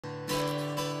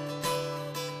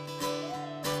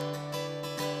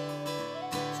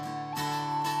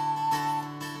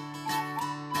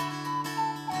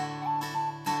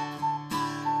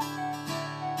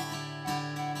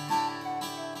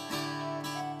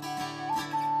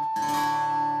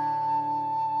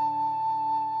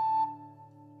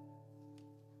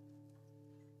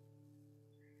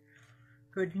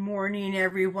Good morning,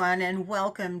 everyone, and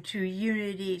welcome to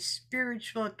Unity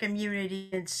Spiritual Community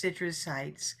in Citrus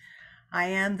Heights. I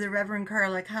am the Reverend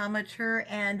Carla Cometer,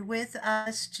 and with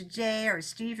us today are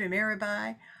Steve and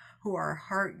Mirabai, who are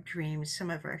Heart Dreams,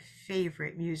 some of our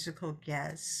favorite musical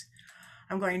guests.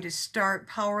 I'm going to start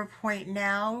PowerPoint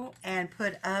now and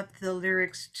put up the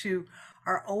lyrics to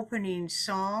our opening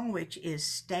song, which is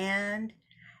Stand,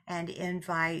 and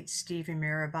invite Steve and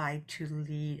Mirabai to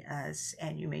lead us,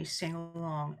 and you may sing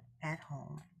along at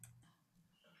home.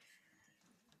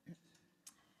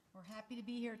 We're happy to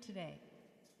be here today.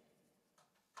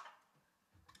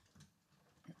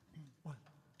 1,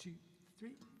 2, 3,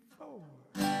 4.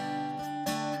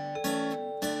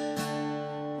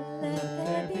 Let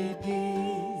there be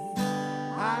peace.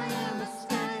 I am a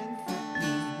stand for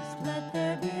peace. Let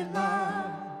there be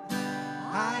love.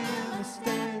 I am a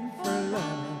stand for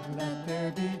love. Let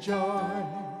there be joy.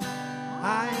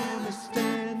 I am a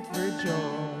stand for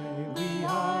joy. We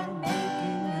are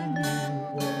making a new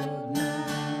world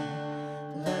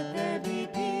now. Let there be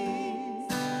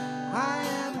peace. I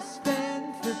am a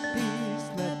stand for peace.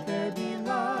 Let there be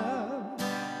love.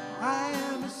 I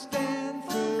am a stand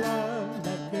for love.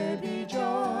 Let there be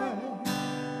joy.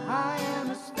 I am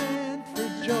a stand for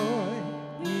joy.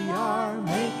 We are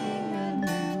making a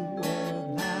new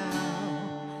world now.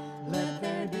 Let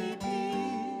there be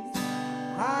peace.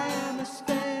 I am a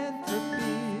stand for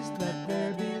peace. Let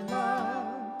there be love.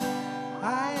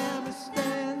 I am a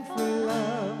stand for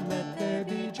love. Let there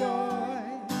be joy.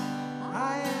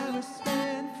 I am a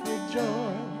stand for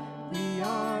joy. We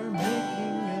are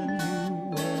making a new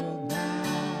world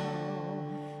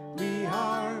now. We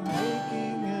are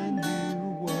making a new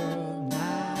world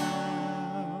now.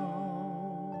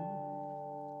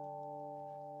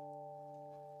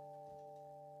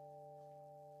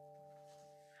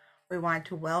 We want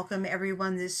to welcome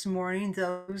everyone this morning,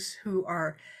 those who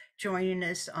are joining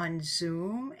us on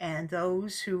Zoom and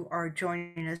those who are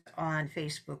joining us on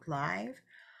Facebook Live.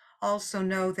 Also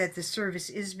know that the service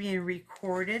is being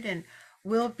recorded and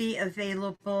will be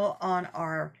available on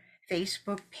our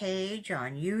Facebook page,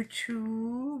 on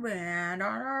YouTube, and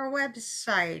on our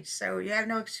website. So you have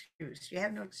no excuse. You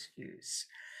have no excuse.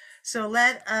 So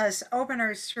let us open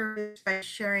our service by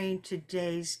sharing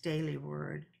today's daily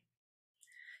word.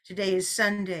 Today is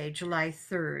Sunday, July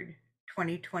 3rd,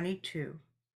 2022.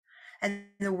 And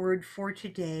the word for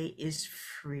today is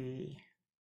free.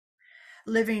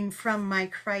 Living from my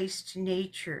Christ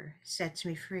nature sets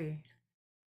me free.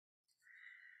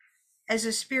 As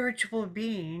a spiritual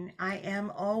being, I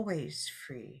am always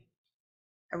free.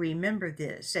 I remember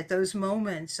this at those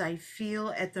moments I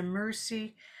feel at the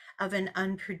mercy of an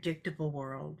unpredictable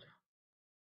world.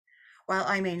 While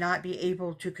I may not be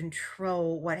able to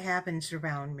control what happens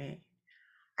around me,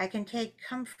 I can take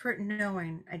comfort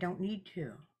knowing I don't need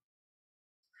to.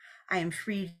 I am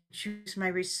free to choose my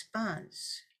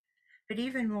response, but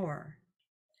even more,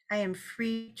 I am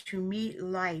free to meet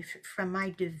life from my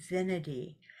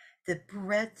divinity, the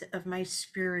breadth of my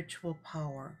spiritual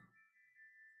power.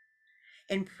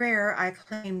 In prayer, I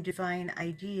claim divine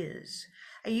ideas.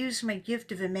 I use my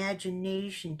gift of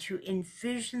imagination to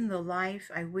envision the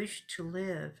life I wish to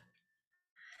live,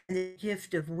 and the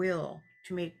gift of will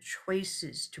to make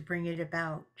choices to bring it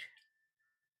about.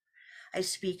 I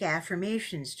speak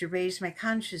affirmations to raise my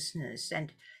consciousness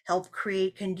and help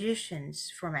create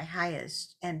conditions for my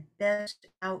highest and best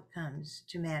outcomes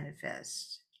to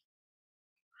manifest.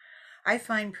 I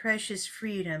find precious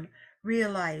freedom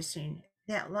realizing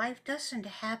that life doesn't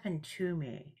happen to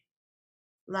me.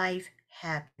 Life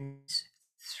happens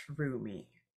through me.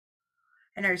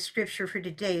 And our scripture for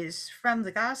today is from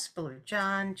the Gospel of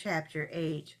John, chapter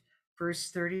 8, verse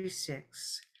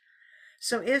 36.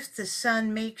 So if the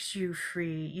Son makes you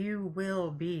free, you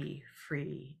will be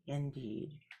free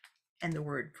indeed. And the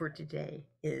word for today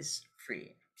is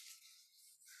free.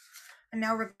 And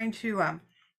now we're going to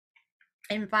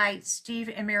invite Steve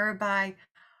and Mirabai.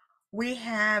 We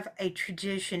have a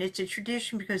tradition. It's a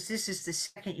tradition because this is the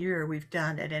second year we've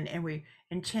done it, and we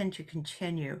intend to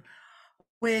continue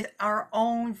with our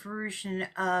own version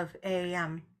of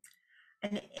an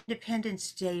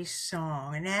Independence Day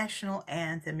song, a national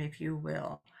anthem, if you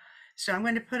will. So I'm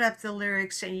going to put up the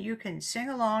lyrics and you can sing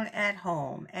along at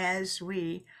home as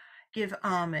we give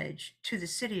homage to the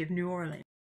city of New Orleans.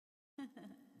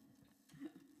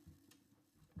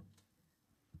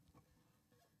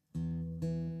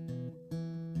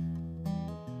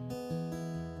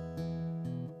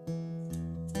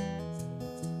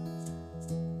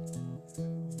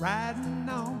 Riding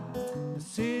on the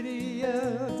city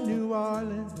of New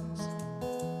Orleans,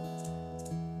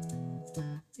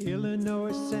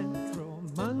 Illinois Central,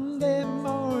 Monday Sunday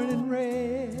morning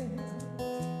red.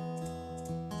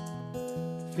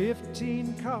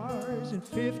 15 cars and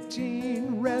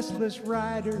 15 restless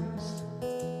riders,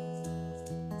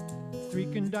 3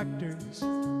 conductors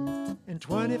and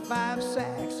 25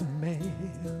 sacks of mail.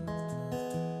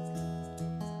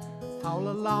 All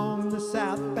along the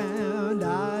southbound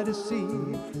Odyssey,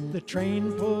 the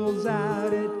train pulls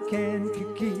out at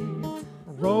Kankakee,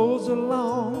 rolls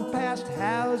along past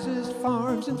houses,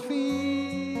 farms, and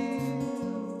fields,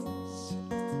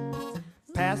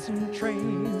 passing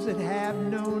trains that have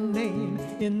no name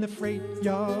in the freight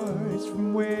yards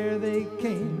from where they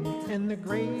came, and the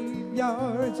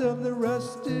graveyards of the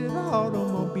rusted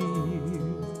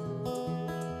automobiles.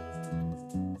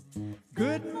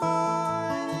 Good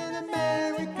morning,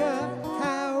 America,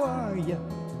 how are ya?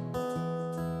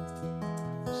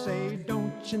 Say,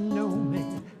 don't you know me?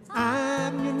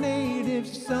 I'm your native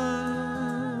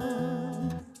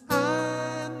son.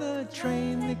 I'm the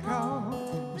train they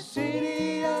call the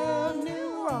city of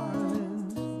New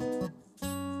Orleans.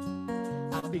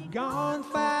 I'll be gone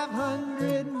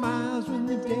 500 miles when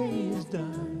the day is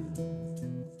done.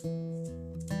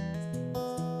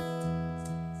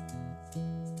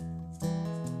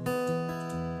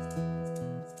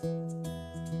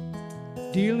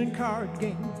 Dealing card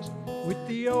games with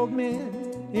the old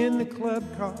men in the club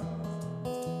car.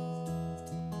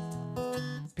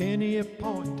 Penny a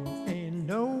point, ain't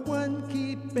no one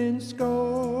keeping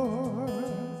score.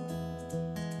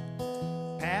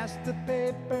 Pass the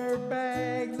paper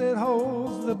bag that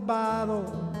holds the bottle.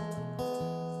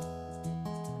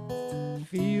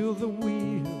 Feel the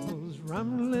wheels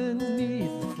rumbling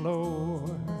beneath the floor.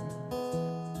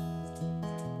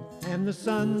 And the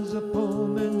sons of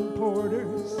Pullman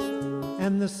porters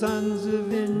and the sons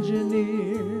of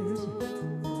engineers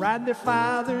ride their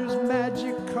father's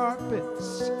magic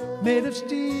carpets made of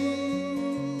steel.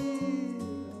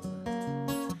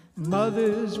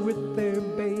 Mothers with their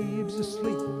babes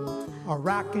asleep are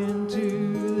rocking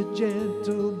to the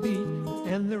gentle beat,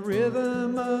 and the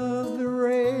rhythm of the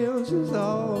rails is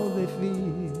all they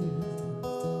feel.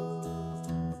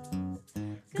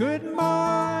 Good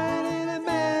morning,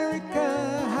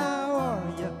 America, how are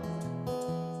ya?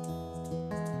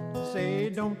 Say,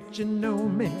 don't you know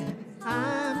me?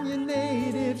 I'm your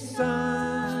native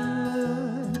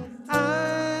son.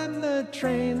 I'm the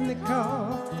train they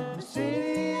call the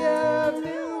city of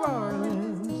New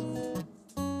Orleans.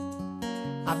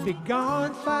 I'll be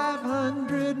gone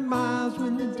 500 miles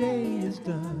when the day is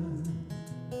done.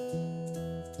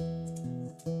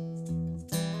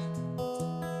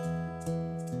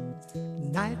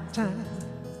 Nighttime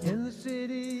in the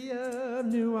city of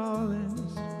New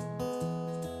Orleans,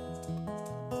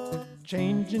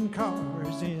 changing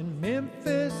cars in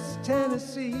Memphis,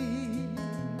 Tennessee.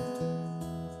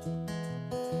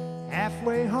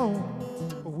 Halfway home,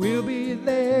 we'll be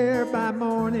there by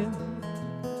morning.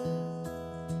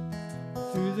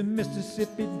 Through the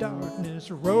Mississippi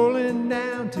darkness, rolling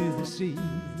down to the sea.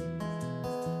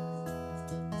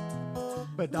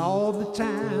 But all the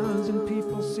towns and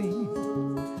people seem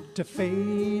to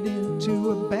fade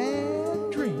into a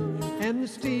bad dream, and the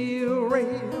steel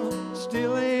rail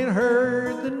still ain't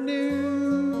heard the news.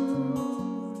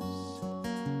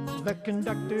 The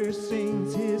conductor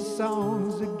sings his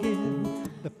songs again,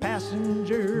 the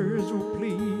passengers will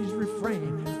please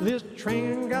refrain. This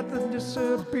train got the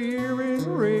disappearing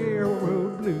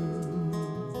railroad blues.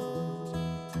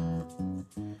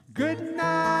 Good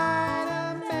night,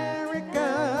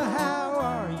 America, how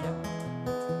are ya?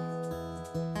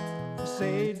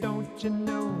 Say, don't you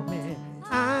know me?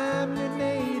 I'm your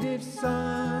native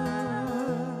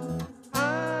son.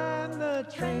 I'm the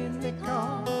train they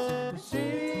call the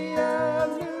city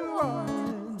of New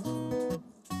Orleans.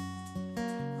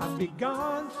 I'll be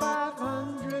gone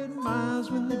 500 miles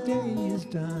when the day is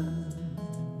done.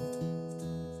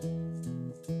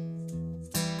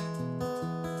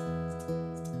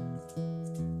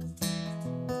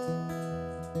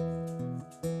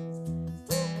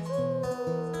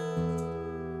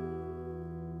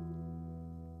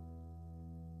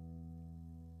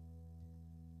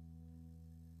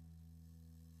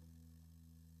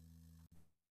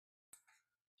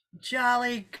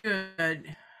 Jolly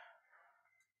good.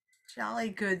 Jolly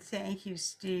good. Thank you,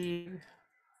 Steve.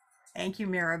 Thank you,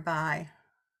 Mirabai.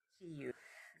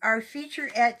 Our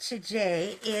featurette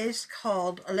today is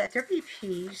called Let There Be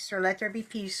Peace, or Let There Be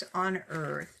Peace on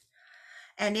Earth.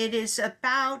 And it is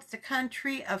about the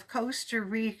country of Costa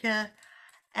Rica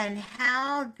and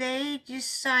how they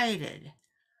decided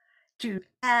to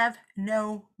have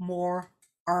no more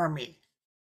army.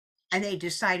 And they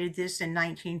decided this in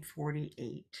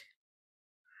 1948.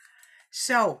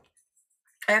 So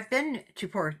I've been to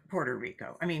Puerto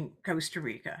Rico, Costa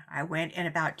Rica. I went in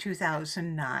about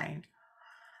 2009.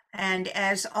 And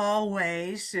as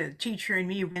always, the teacher and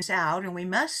me went out, and we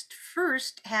must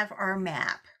first have our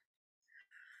map.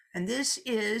 And this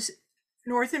is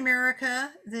North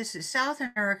America, this is South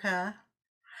America,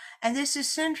 and this is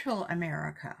Central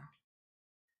America.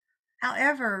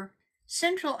 However,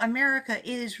 Central America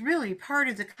is really part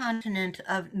of the continent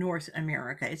of North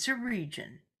America. It's a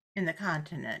region in the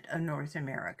continent of North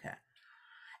America.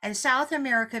 And South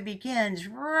America begins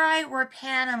right where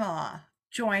Panama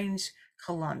joins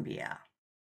Colombia.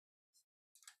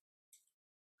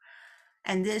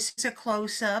 And this is a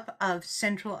close-up of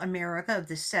Central America, of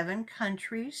the 7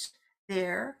 countries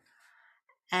there.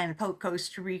 And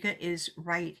Costa Rica is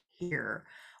right here.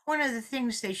 One of the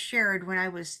things they shared when I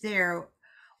was there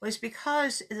was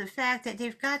because of the fact that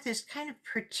they've got this kind of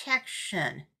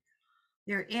protection.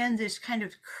 They're in this kind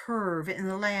of curve in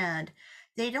the land.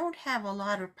 They don't have a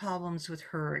lot of problems with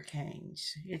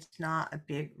hurricanes. It's not a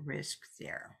big risk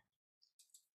there.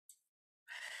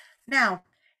 Now,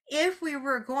 if we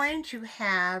were going to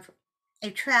have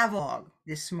a travelogue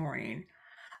this morning,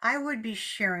 I would be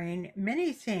sharing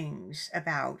many things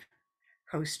about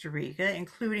Costa Rica,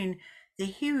 including the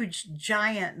huge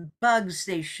giant bugs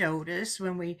they showed us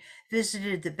when we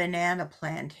visited the banana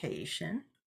plantation.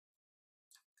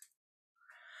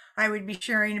 I would be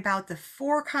sharing about the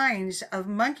 4 kinds of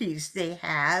monkeys they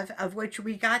have, of which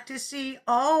we got to see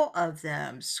all of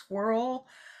them: squirrel,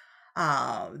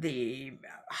 the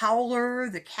howler,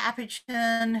 the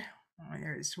capuchin. Oh,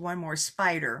 there's one more,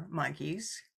 spider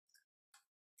monkeys.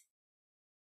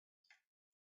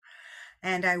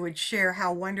 And I would share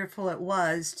how wonderful it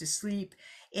was to sleep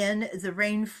in the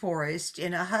rainforest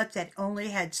in a hut that only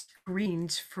had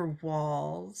screens for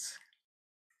walls.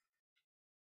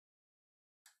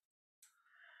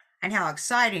 And how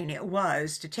exciting it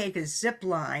was to take a zip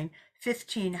line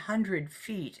 1,500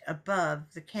 feet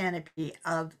above the canopy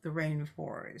of the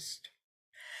rainforest.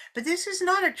 But this is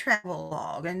not a travel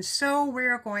log, and so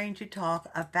we're going to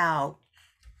talk about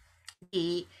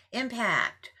the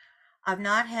impact of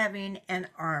not having an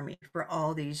army for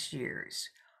all these years.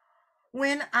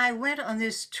 When I went on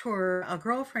this tour, a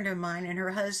girlfriend of mine and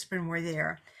her husband were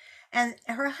there, and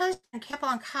her husband kept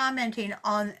on commenting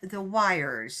on the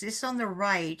wires. This on the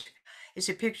right is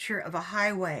a picture of a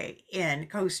highway in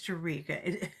Costa Rica.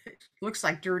 It looks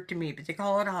like dirt to me, but they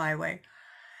call it a highway.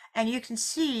 And you can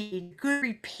see good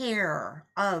repair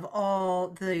of all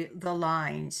the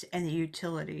lines and the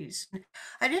utilities.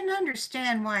 I didn't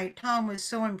understand why Tom was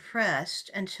so impressed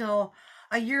until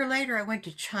a year later I went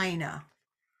to China.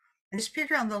 And this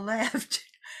picture on the left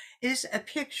is a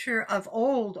picture of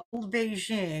old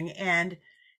Beijing and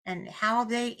how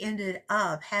they ended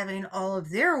up having all of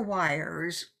their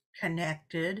wires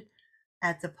connected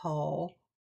at the pole.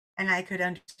 And I could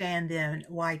understand then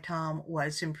why Tom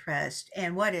was impressed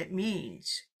and what it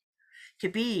means to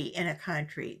be in a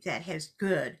country that has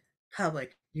good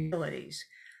public utilities.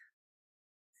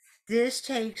 This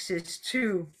takes us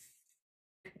to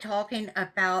talking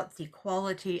about the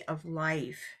quality of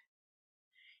life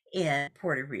in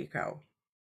Puerto Rico.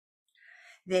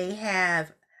 They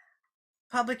have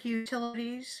public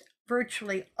utilities.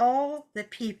 Virtually all the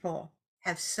people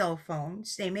have cell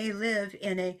phones. They may live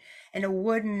in a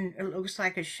wooden, it looks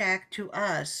like a shack to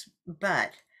us,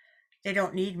 but they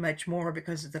don't need much more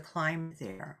because of the climate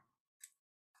there.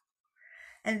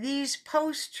 And these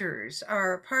posters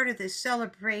are part of the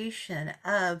celebration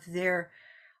of their,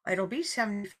 it'll be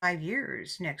 75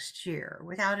 years next year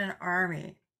without an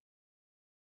army.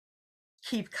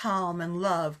 Keep calm and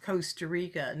love Costa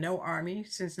Rica. No army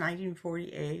since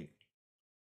 1948.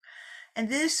 And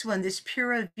this one, this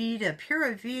Pura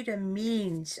Vida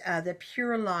means the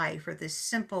pure life or the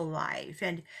simple life.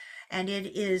 And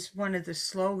it is one of the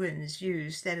slogans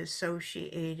used that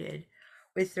associated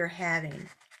with their having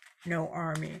no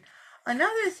army.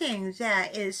 Another thing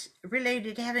that is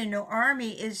related to having no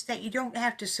army is that you don't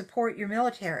have to support your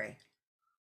military.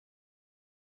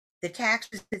 The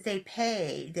taxes that they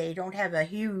pay, they don't have a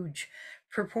huge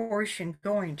proportion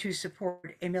going to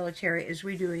support a military as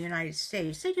we do in the United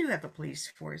States. They do have a police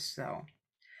force, though.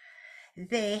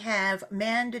 They have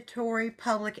mandatory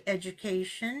public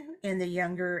education in the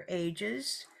younger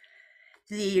ages.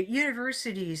 The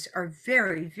universities are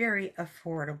very, very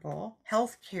affordable.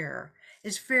 Healthcare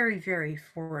is very, very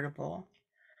affordable.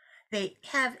 They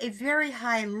have a very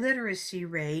high literacy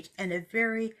rate and a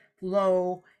very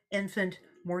low infant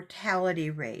mortality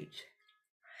rate.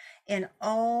 In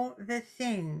all the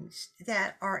things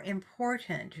that are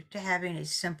important to having a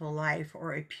simple life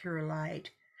or a pure light,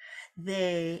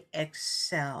 they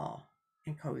excel.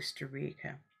 in Costa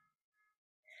Rica.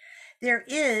 There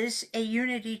is a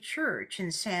Unity Church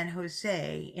in San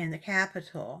Jose, in the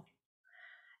capital,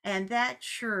 and that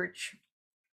church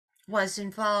was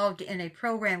involved in a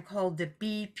program called the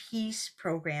Be Peace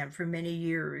program for many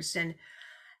years.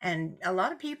 And a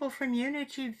lot of people from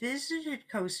Unity visited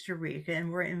Costa Rica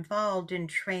and were involved in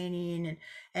training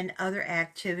and other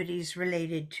activities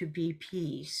related to Be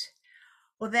Peace.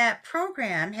 Well, that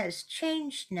program has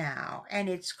changed now, and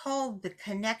it's called the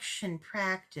Connection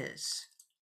Practice.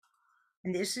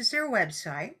 And this is their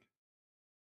website.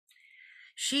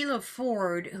 Sheila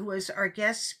Ford, who was our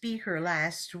guest speaker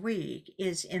last week,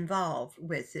 is involved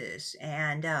with this.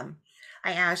 And I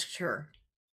asked her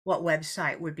what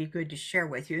website would be good to share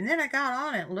with you. And then I got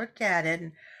on it, looked at it,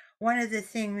 and one of the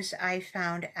things I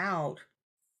found out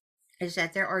is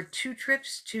that there are 2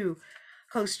 trips to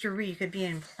Costa Rica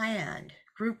being planned,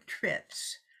 group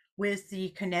trips with the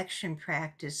Connection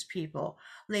Practice people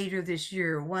later this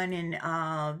year, one in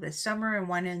the summer and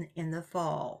one in the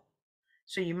fall.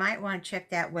 So you might want to check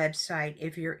that website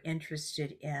if you're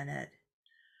interested in it.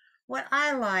 What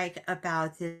I like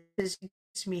about this is it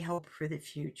gives me hope for the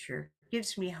future. It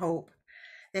gives me hope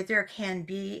that there can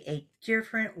be a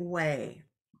different way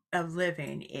of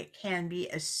living. It can be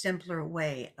a simpler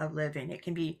way of living. It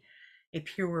can be a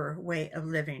purer way of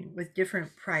living with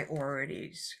different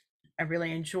priorities. I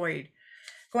really enjoyed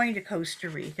going to Costa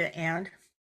Rica, and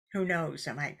who knows,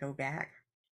 I might go back.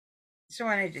 So I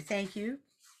wanted to thank you,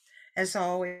 as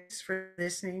always, for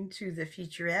listening to the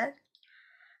featurette.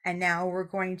 And now we're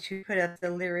going to put up the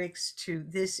lyrics to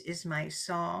This Is My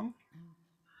Song.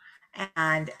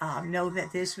 And know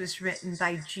that this was written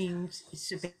by Jean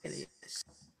Sibelius.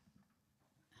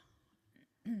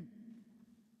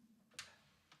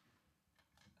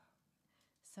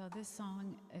 So this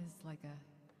song is like a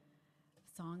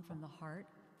song from the heart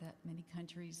that many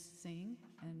countries sing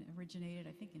and originated,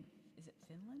 I think, is it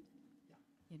Finland?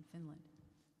 Yeah. In Finland.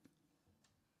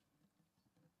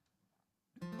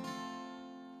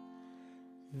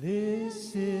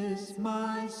 This is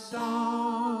my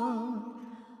song,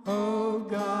 O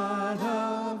God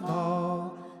of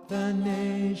all the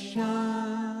nations,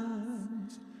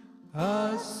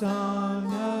 a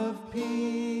song of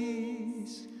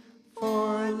peace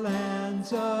for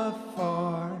lands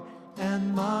afar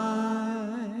and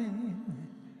mine.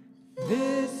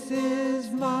 This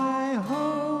is my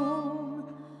home,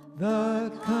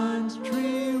 the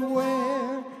country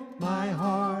where my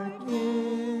heart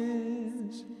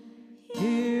is.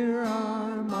 Here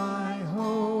are my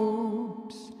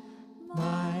hopes,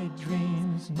 my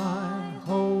dreams, my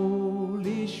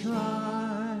holy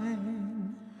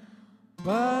shrine.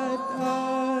 But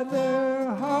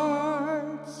other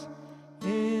hearts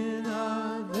in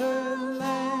other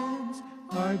lands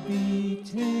are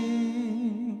beating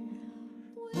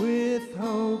with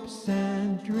hopes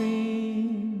and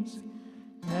dreams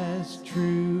as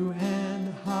true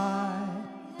and high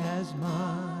as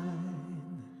mine.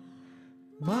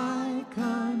 My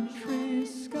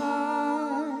country's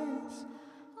skies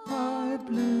are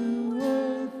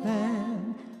bluer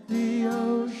than the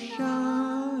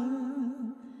ocean,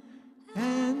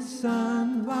 and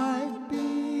sunlight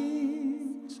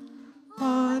beams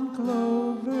on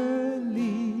clover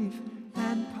leaf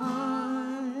and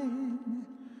pine.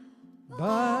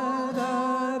 But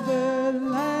other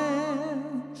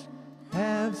lands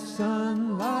have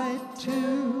sunlight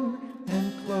too,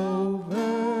 and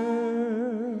clover,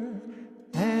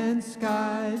 and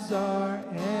skies are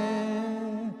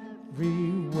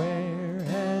everywhere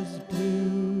as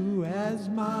blue as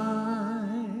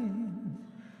mine.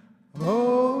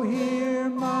 Oh, hear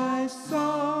my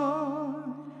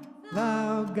song,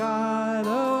 thou God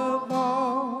of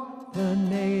all the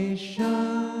nations,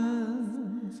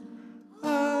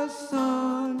 a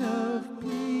song of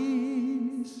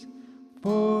peace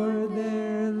for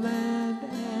their land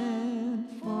and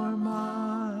for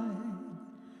mine.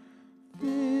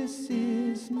 This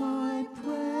is my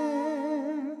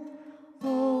prayer,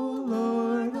 O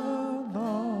Lord of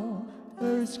all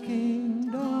earth's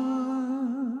kingdoms,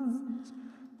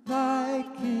 thy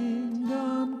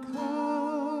kingdom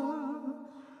come,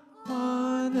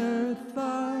 on earth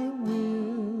thy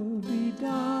will be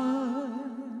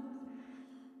done,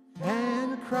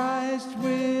 and Christ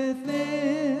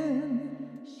within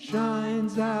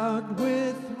shines out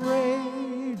with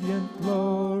radiant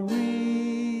glory,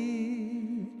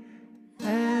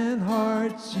 and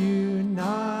hearts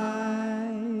united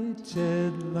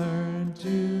learn to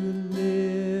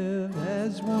live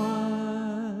as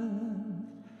one.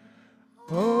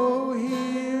 Oh,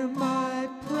 hear my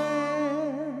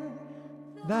prayer,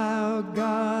 thou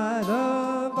God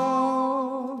of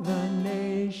all the nations,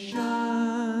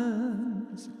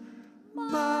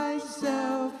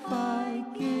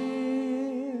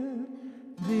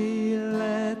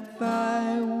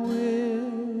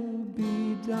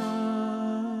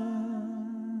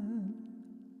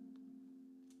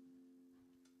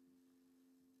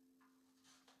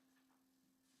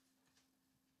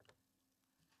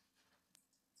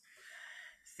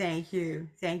 Thank you.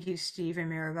 Thank you, Steve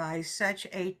and Mirabai. Such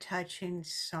a touching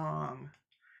song.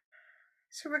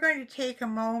 So we're going to take a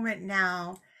moment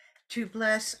now to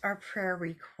bless our prayer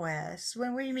requests.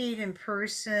 When we meet in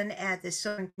person at the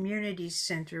Southern Community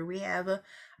Center, we have a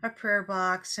prayer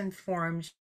box and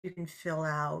forms you can fill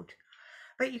out.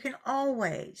 But you can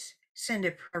always send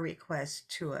a prayer request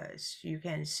to us. You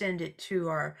can send it to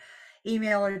our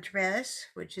email address,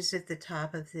 which is at the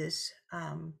top of this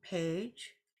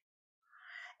page.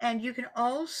 And you can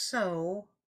also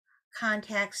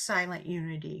contact Silent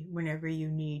Unity whenever you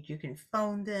need. You can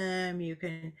phone them, you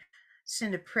can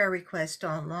send a prayer request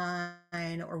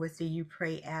online, or with the You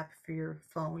Pray app for your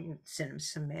phone, you can send them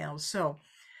some mail. So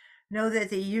know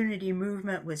that the Unity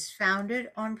movement was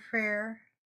founded on prayer,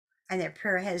 and that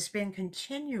prayer has been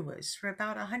continuous for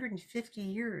about 150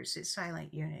 years at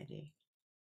Silent Unity.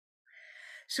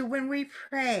 So when we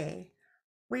pray,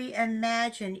 we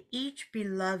imagine each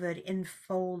beloved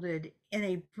enfolded in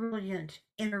a brilliant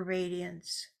inner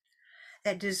radiance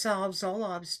that dissolves all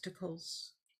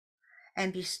obstacles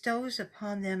and bestows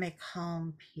upon them a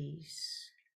calm peace.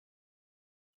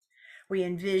 We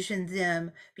envision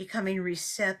them becoming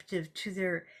receptive to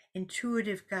their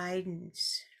intuitive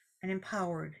guidance and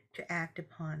empowered to act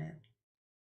upon it.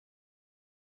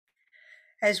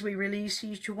 As we release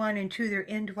each one into their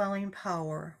indwelling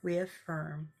power, we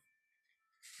affirm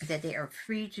that they are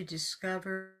free to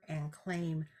discover and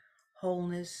claim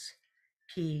wholeness,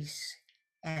 peace,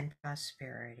 and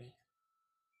prosperity.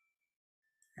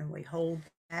 And we hold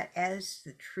that as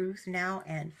the truth now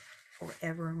and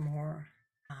forevermore.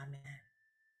 Amen.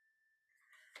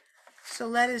 So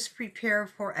let us prepare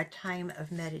for a time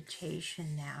of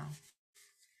meditation now.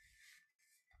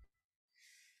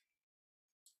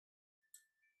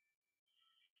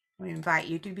 We invite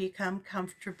you to become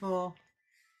comfortable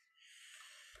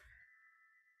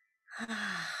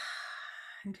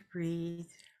and to breathe.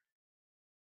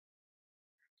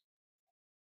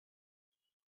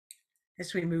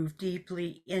 As we move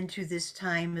deeply into this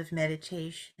time of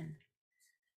meditation,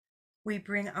 we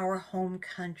bring our home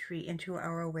country into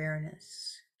our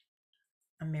awareness,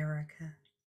 America,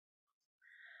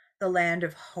 the land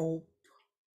of hope,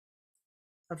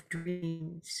 of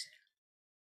dreams,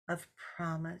 of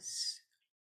promise.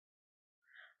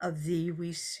 Of thee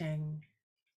we sing,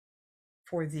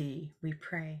 for thee we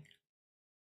pray.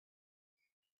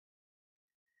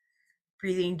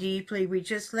 Breathing deeply, we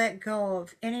just let go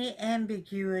of any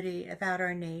ambiguity about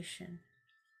our nation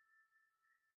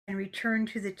and return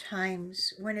to the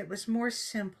times when it was more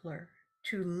simpler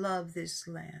to love this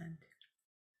land,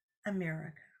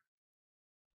 America,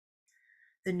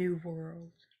 the new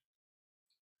world,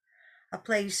 a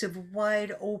place of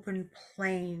wide open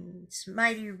plains,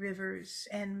 mighty rivers,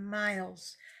 and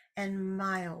miles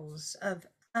of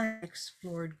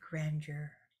unexplored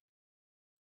grandeur.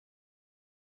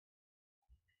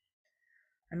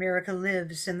 America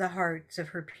lives in the hearts of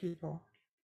her people.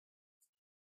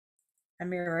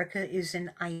 America is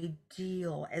an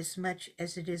ideal as much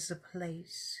as it is a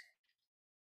place.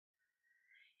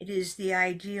 It is the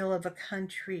ideal of a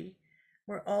country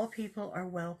where all people are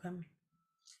welcome,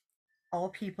 all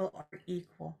people are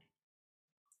equal,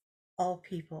 all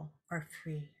people are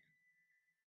free.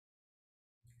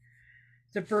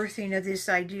 The birthing of this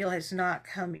ideal has not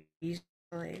come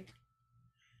easily.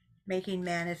 Making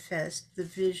manifest the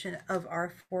vision of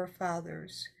our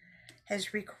forefathers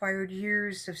has required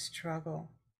years of struggle,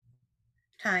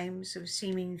 times of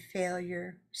seeming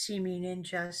failure, seeming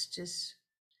injustice,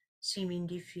 seeming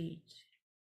defeat.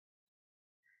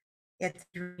 Yet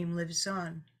the dream lives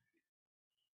on.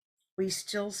 We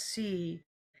still see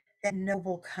that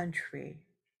noble country,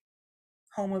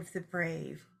 home of the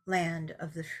brave, land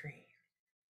of the free.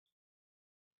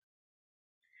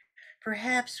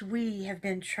 Perhaps we have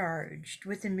been charged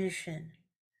with the mission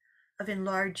of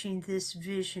enlarging this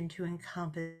vision to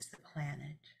encompass the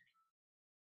planet.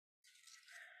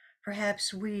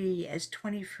 Perhaps we, as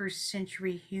 21st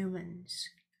century humans,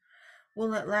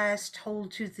 will at last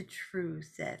hold to the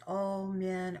truth that all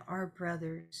men are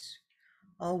brothers,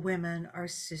 all women are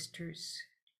sisters,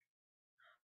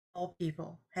 all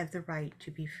people have the right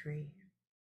to be free.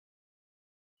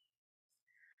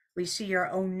 We see our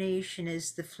own nation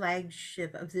as the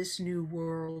flagship of this new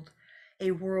world,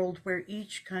 a world where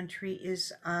each country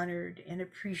is honored and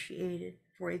appreciated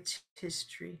for its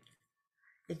history,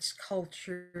 its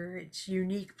culture, its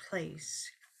unique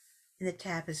place in the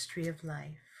tapestry of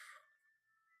life.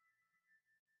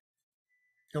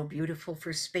 Though beautiful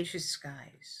for spacious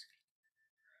skies,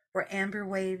 for amber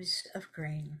waves of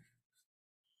grain,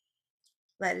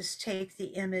 let us take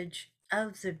the image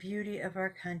of the beauty of our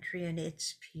country and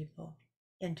its people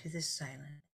into the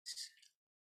silence.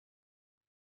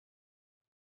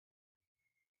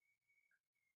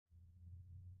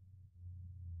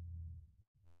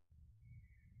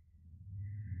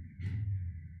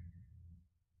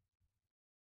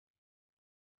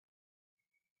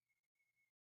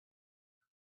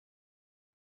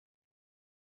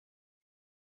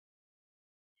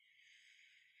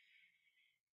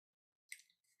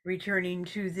 Returning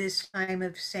to this time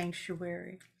of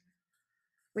sanctuary,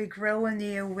 we grow in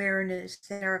the awareness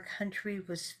that our country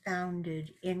was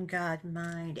founded in God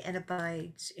mind and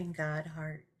abides in God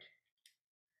heart.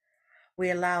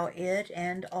 We allow it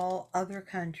and all other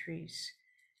countries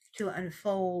to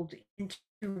unfold into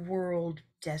world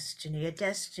destiny, a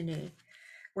destiny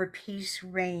where peace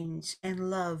reigns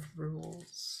and love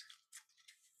rules.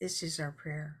 This is our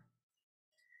prayer,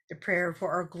 the prayer for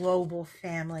our global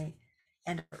family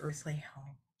and our earthly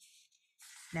home,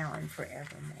 now and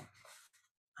forevermore.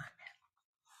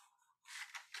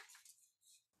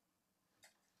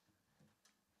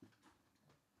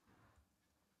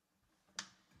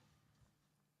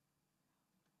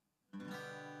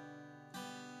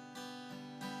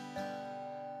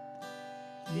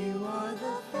 You are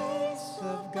the face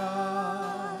of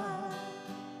God.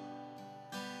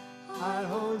 I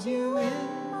hold you in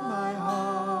my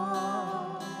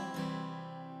heart.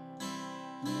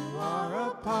 You are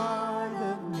a part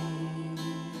of me.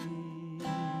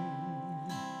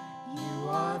 You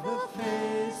are the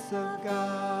face of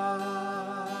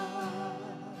God.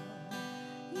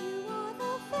 You are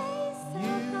the face of God.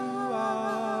 You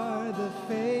are the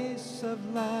face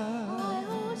of love.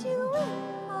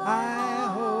 I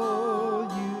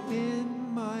hold you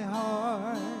in my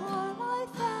heart.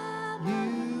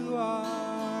 You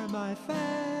are my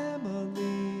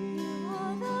family.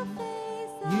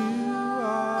 You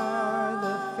are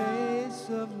the face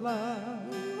of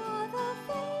love.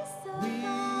 We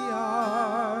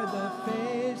are the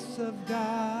face of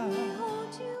God.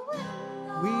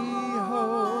 We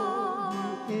hold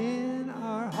you in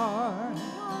our heart.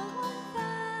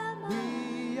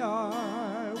 We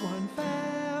are one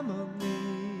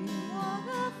family.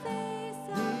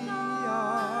 We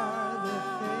are the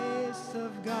face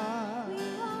of God.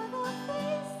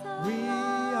 We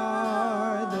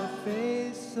are the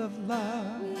face of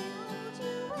love.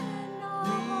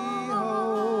 We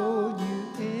hold you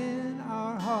in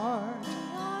our heart.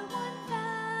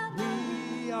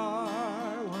 We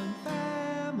are one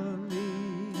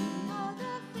family.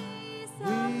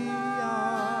 We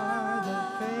are the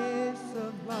face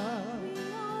of love.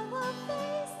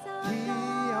 We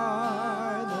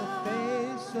are the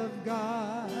face of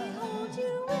God. We hold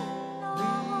you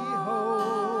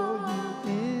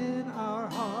in our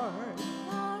heart.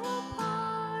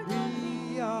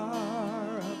 We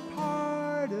are a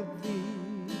part of thee.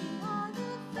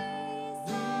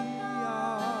 We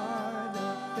are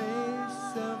the face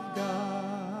of God.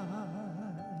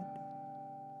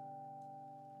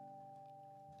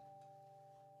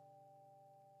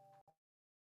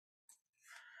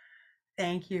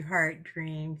 Thank you, Heart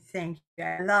Dream. Thank you.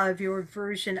 I love your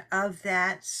version of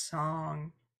that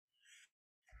song.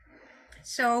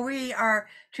 So we are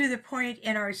to the point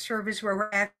in our service where we're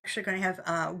actually going to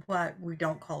have what we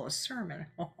don't call a sermon.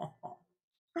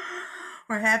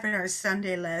 We're having our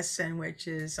Sunday lesson, which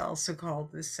is also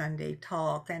called the Sunday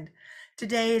Talk. And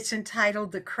today it's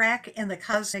entitled The Crack in the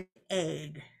Cosmic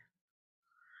Egg.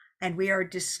 And we are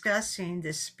discussing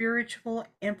the spiritual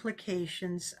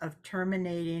implications of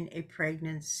terminating a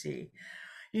pregnancy.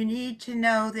 You need to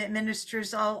know that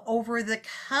ministers all over the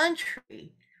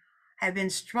country have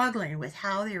been struggling with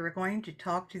how they were going to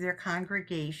talk to their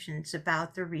congregations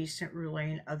about the recent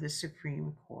ruling of the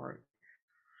Supreme Court.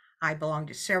 I belong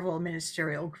to several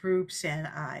ministerial groups, and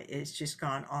it's just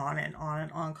gone on and on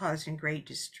and on, causing great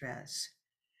distress.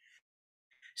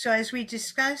 So as we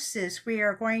discuss this, we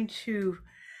are going to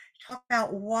talk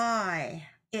about why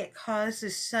it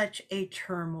causes such a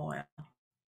turmoil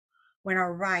when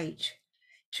our right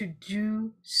to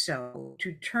do so,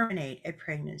 to terminate a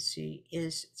pregnancy,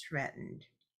 is threatened.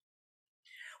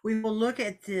 We will look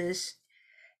at this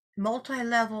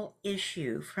multi-level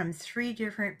issue from three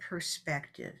different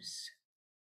perspectives.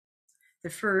 The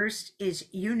first is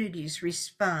Unity's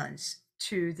response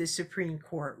to the Supreme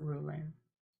Court ruling.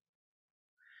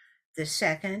 The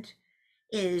second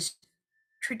is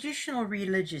traditional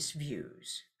religious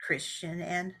views, Christian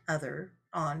and other,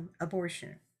 on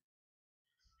abortion.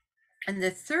 And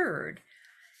the third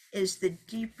is the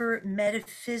deeper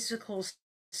metaphysical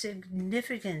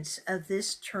significance of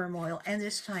this turmoil and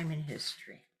this time in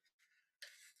history.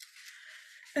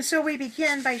 And so we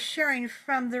begin by sharing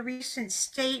from the recent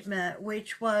statement,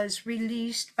 which was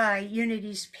released by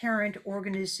Unity's parent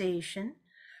organization,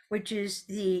 which is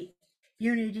the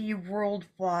Unity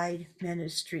Worldwide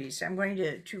Ministries. I'm going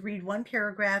to read one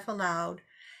paragraph aloud.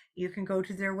 You can go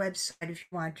to their website if you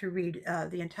want to read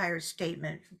the entire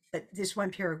statement, but this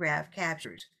one paragraph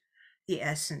captures the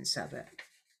essence of it.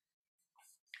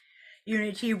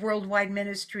 Unity Worldwide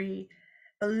Ministry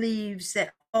believes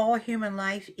that all human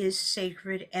life is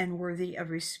sacred and worthy of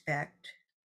respect.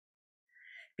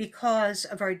 Because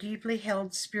of our deeply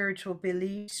held spiritual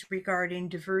beliefs regarding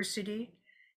diversity,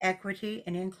 equity,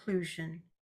 and inclusion,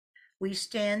 we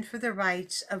stand for the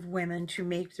rights of women to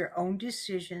make their own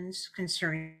decisions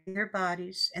concerning their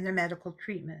bodies and their medical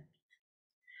treatment.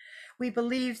 We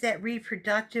believe that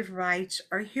reproductive rights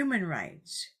are human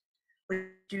rights, which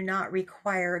do not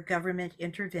require government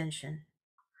intervention,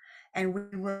 and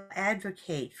we will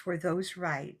advocate for those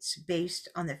rights based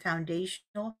on the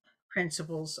foundational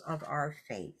principles of our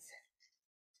faith.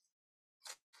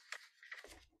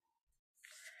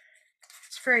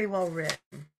 It's very well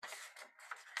written.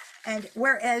 And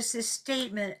whereas this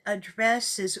statement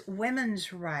addresses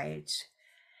women's rights,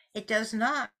 it does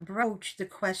not broach the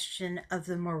question of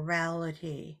the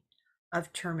morality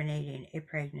of terminating a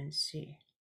pregnancy,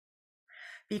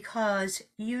 because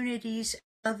Unity's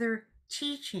other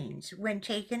teachings, when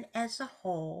taken as a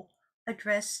whole,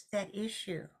 address that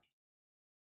issue.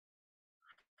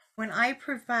 When I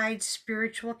provide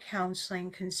spiritual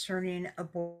counseling concerning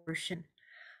abortion,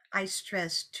 I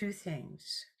stress two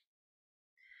things.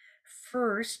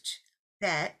 First,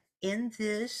 that in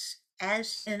this,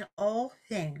 as in all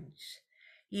things,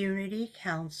 Unity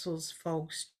counsels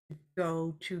folks to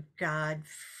go to God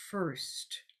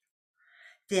first,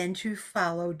 then to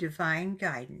follow divine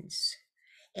guidance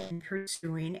in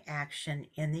pursuing action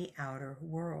in the outer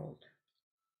world.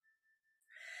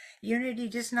 Unity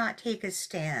does not take a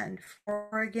stand for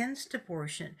or against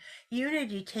abortion.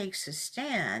 Unity takes a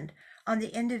stand on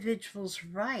the individual's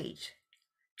right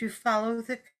to follow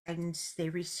the guidance they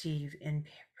receive in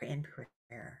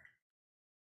prayer.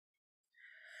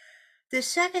 The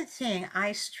second thing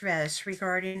I stress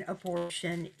regarding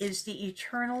abortion is the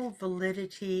eternal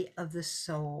validity of the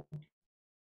soul.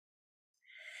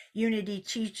 Unity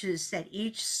teaches that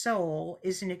each soul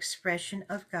is an expression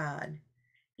of God,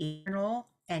 eternal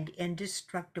and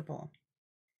indestructible.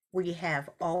 We have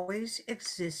always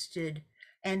existed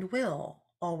and will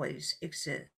always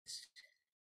exist.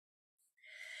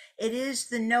 It is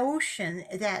the notion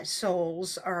that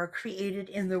souls are created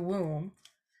in the womb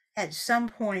at some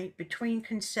point between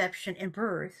conception and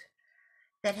birth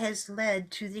that has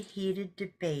led to the heated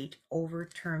debate over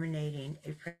terminating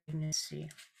a pregnancy.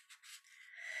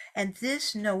 And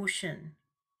this notion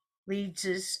leads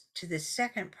us to the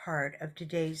second part of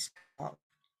today's talk,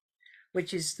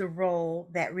 which is the role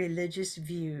that religious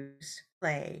views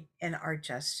play in our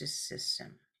justice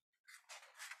system.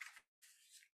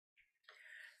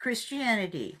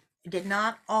 Christianity did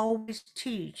not always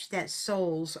teach that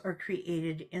souls are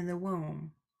created in the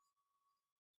womb.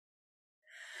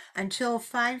 Until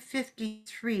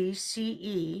 553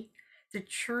 CE, the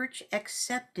church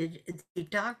accepted the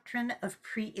doctrine of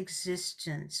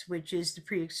pre-existence, which is the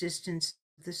pre-existence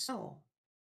of the soul.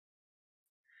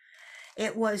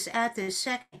 It was at the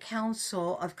Second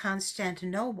Council of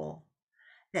Constantinople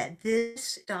that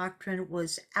this doctrine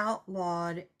was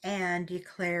outlawed and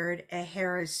declared a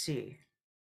heresy.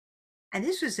 And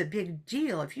this was a big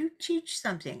deal. If you teach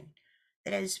something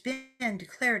that has been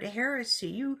declared a heresy,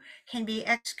 you can be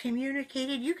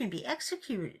excommunicated, you can be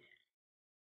executed.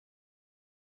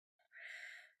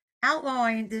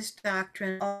 Outlawing this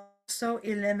doctrine also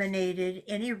eliminated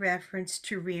any reference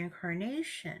to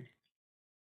reincarnation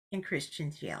in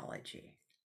Christian theology.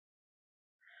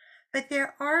 But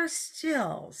there are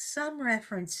still some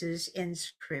references in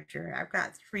Scripture. I've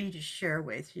got three to share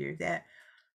with you that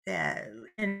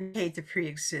indicate the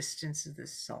pre-existence of the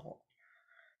soul.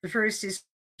 The first is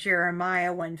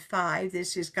Jeremiah 1:5.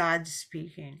 This is God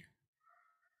speaking.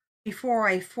 Before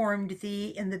I formed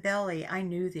thee in the belly, I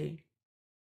knew thee.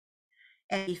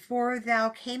 And before thou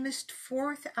camest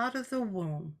forth out of the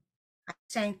womb, I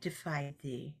sanctified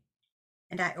thee,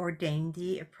 and I ordained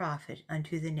thee a prophet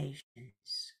unto the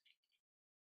nations.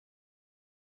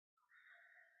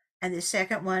 And the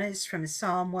second one is from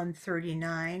Psalm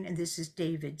 139, and this is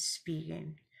David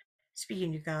speaking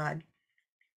to God.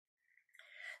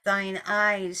 Thine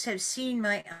eyes have seen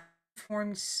my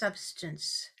unformed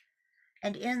substance,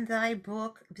 and in thy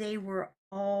book they were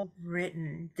all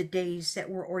written, the days that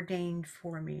were ordained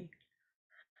for me,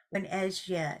 when as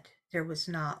yet there was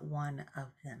not one of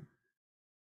them.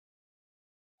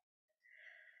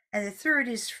 And the third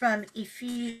is from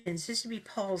Ephesians. This would be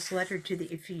Paul's letter to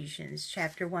the Ephesians,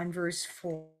 chapter 1, verse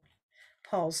 4.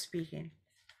 Paul speaking.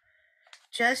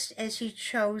 Just as he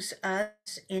chose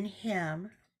us in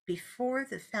him before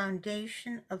the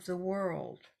foundation of the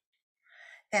world,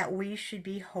 that we should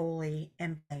be holy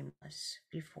and blameless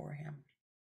before him.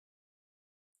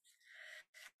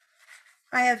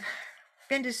 I have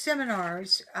been to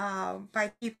seminars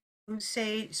by people who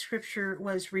say scripture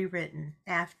was rewritten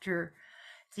after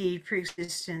the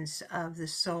pre-existence of the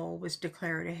soul was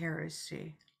declared a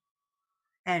heresy,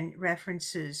 and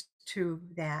references to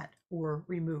that were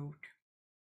removed.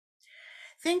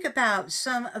 Think about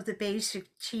some of the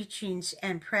basic teachings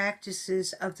and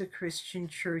practices of the Christian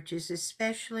churches,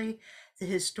 especially the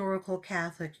historical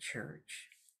Catholic Church.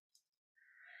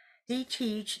 They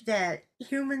teach that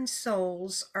human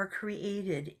souls are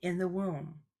created in the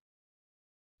womb.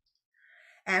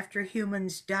 After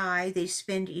humans die, they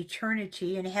spend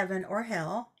eternity in heaven or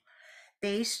hell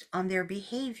based on their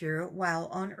behavior while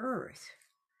on earth.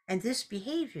 And this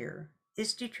behavior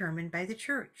is determined by the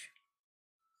church.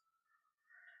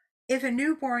 If a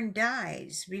newborn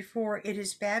dies before it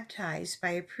is baptized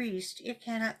by a priest, it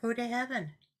cannot go to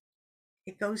heaven.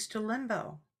 It goes to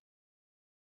limbo.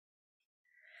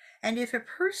 And if a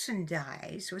person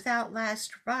dies without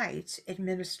last rites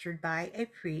administered by a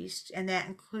priest, and that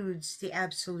includes the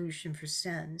absolution for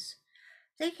sins,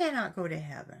 they cannot go to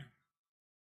heaven.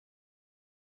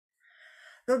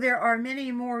 Though there are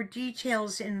many more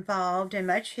details involved and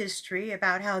much history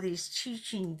about how these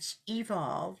teachings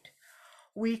evolved,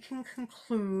 we can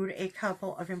conclude a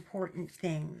couple of important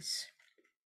things.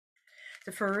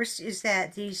 The first is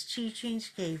that these teachings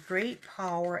gave great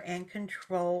power and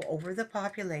control over the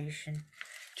population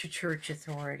to church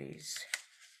authorities.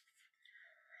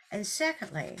 And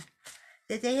secondly,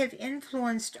 that they have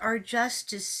influenced our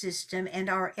justice system and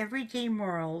our everyday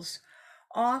morals,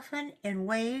 often in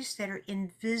ways that are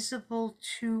invisible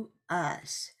to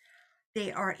us.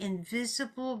 They are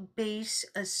invisible base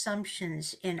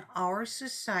assumptions in our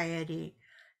society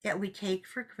that we take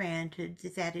for granted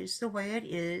that that is the way it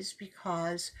is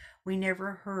because we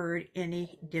never heard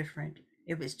any different.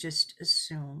 It was just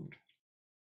assumed.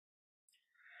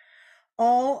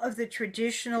 All of the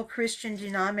traditional Christian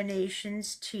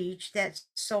denominations teach that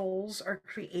souls are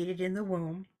created in the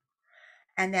womb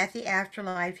and that the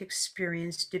afterlife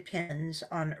experience depends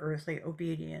on earthly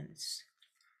obedience.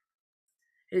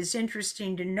 It is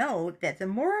interesting to note that the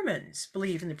Mormons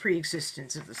believe in the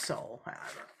pre-existence of the soul,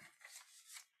 however.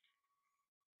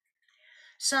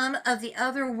 Some of the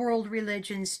other world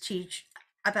religions teach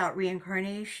about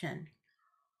reincarnation.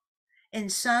 In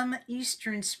some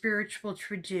Eastern spiritual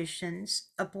traditions,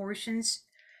 abortions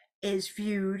is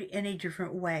viewed in a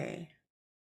different way.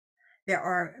 There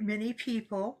are many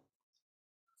people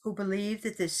who believe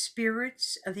that the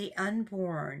spirits of the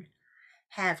unborn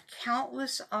have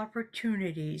countless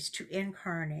opportunities to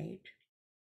incarnate.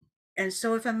 And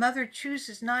so if a mother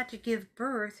chooses not to give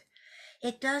birth,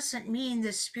 it doesn't mean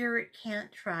the spirit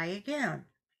can't try again.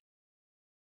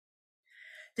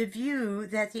 The view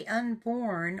that the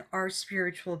unborn are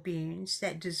spiritual beings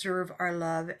that deserve our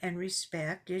love and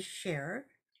respect is shared.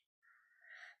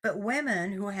 But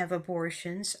women who have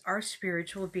abortions are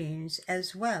spiritual beings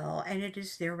as well, and it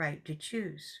is their right to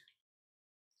choose.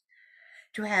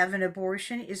 To have an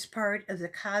abortion is part of the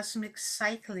cosmic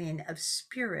cycling of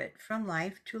spirit from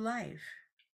life to life.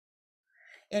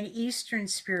 In Eastern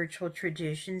spiritual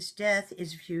traditions, death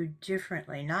is viewed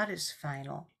differently, not as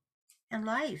final, and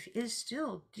life is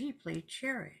still deeply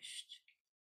cherished.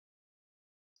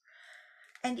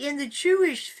 And in the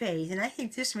Jewish faith, and I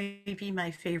think this may be my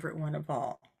favorite one of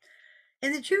all,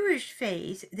 in the Jewish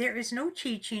faith, there is no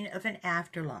teaching of an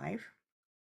afterlife.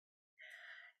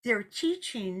 Their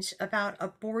teachings about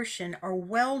abortion are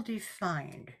well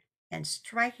defined and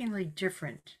strikingly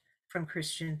different from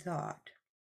Christian thought.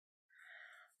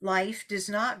 Life does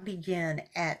not begin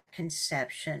at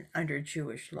conception under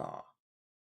Jewish law.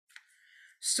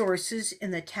 Sources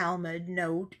in the Talmud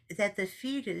note that the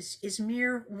fetus is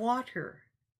mere water.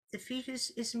 The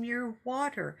fetus is mere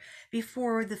water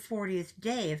before the 40th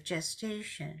day of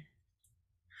gestation.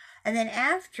 And then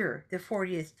after the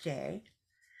 40th day,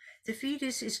 the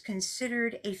fetus is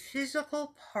considered a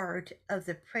physical part of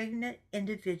the pregnant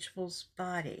individual's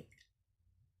body,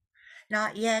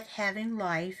 not yet having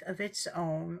life of its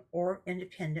own or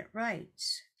independent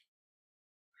rights.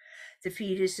 The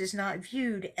fetus is not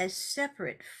viewed as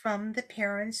separate from the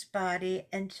parent's body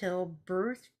until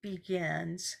birth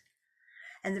begins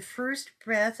and the first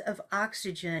breath of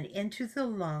oxygen into the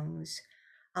lungs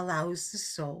allows the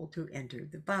soul to enter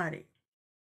the body.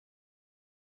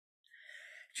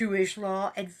 Jewish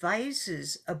law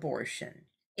advises abortion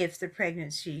if the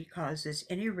pregnancy causes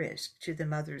any risk to the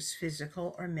mother's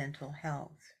physical or mental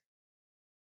health.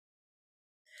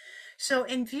 So,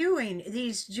 in viewing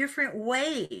these different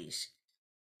ways,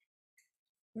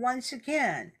 once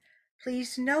again,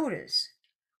 please notice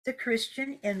the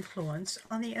Christian influence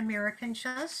on the American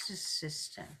justice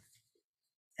system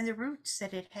and the roots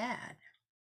that it had.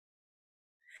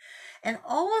 And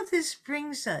all of this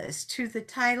brings us to the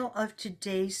title of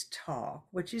today's talk,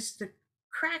 which is The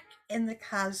Crack in the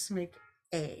Cosmic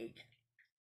Egg.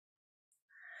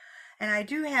 And I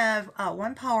do have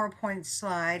one PowerPoint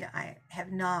slide. I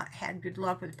have not had good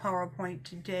luck with PowerPoint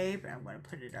today, but I'm going to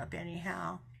put it up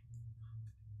anyhow.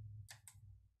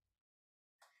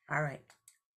 All right.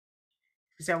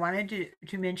 Because I wanted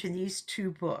to mention these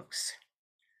two books.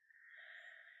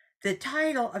 The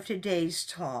title of today's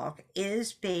talk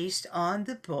is based on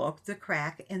the book, The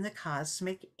Crack in the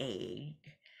Cosmic Egg,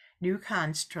 New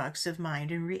Constructs of Mind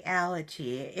and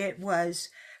Reality. It was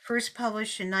first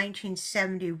published in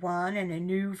 1971, and a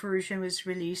new version was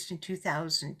released in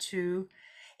 2002.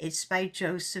 It's by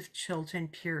Joseph Chilton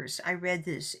Pearce. I read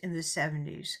this in the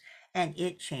 70s, and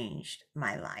it changed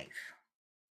my life.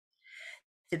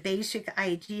 The basic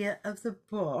idea of the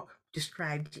book,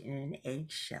 described in an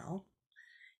eggshell,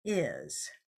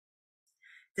 is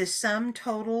the sum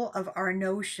total of our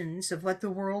notions of what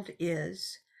the world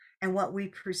is and what we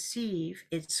perceive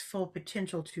its full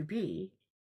potential to be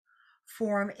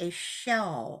form a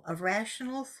shell of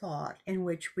rational thought in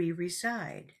which we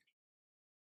reside.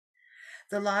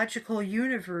 The logical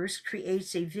universe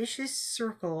creates a vicious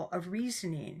circle of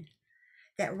reasoning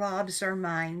that robs our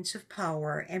minds of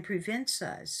power and prevents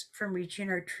us from reaching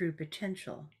our true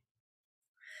potential.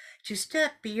 To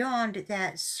step beyond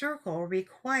that circle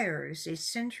requires a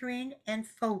centering and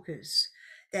focus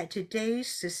that today's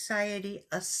society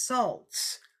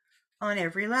assaults on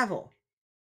every level.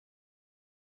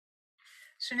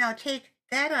 So now take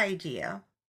that idea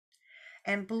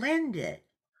and blend it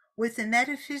with the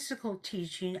metaphysical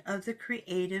teaching of the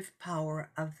creative power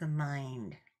of the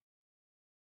mind.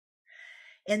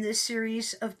 In this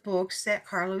series of books that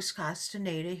Carlos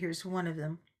Castaneda, here's one of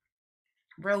them,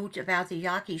 wrote about the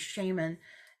Yaqui shaman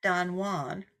Don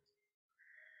Juan,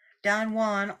 Don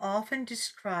Juan often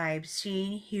describes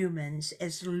seeing humans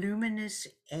as luminous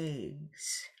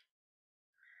eggs.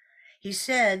 He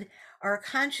said, our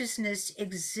consciousness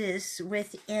exists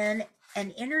within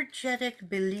an energetic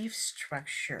belief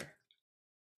structure,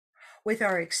 with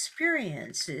our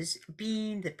experiences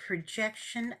being the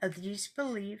projection of these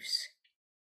beliefs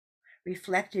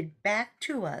reflected back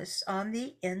to us on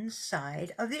the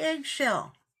inside of the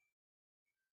eggshell.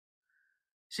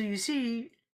 So you see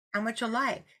how much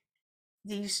alike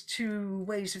these two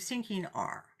ways of thinking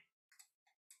are.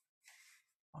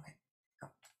 Okay. Go.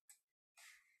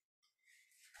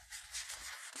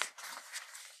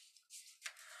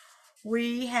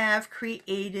 We have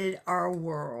created our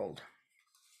world.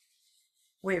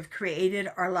 We have created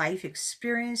our life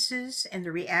experiences and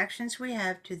the reactions we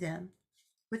have to them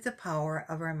with the power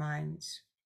of our minds.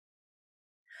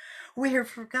 We have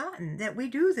forgotten that we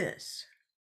do this.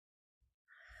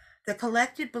 The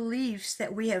collective beliefs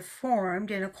that we have formed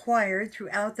and acquired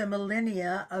throughout the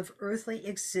millennia of earthly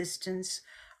existence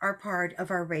are part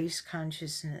of our race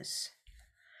consciousness,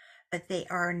 but they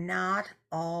are not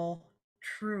all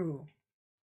true.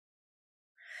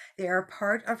 They are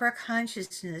part of our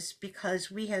consciousness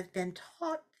because we have been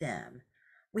taught them,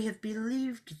 we have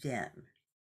believed them,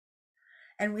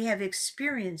 and we have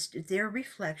experienced their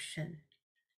reflection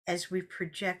as we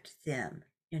project them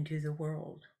into the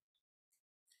world.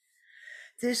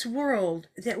 This world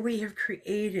that we have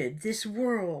created, this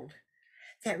world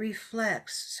that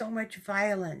reflects so much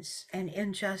violence and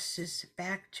injustice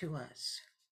back to us.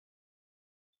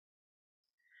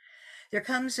 There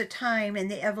comes a time in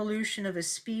the evolution of a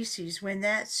species when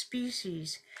that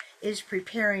species is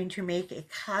preparing to make a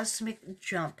cosmic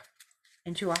jump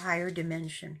into a higher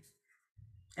dimension.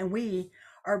 And we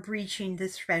are breaching the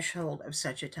threshold of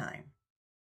such a time.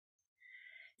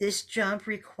 This jump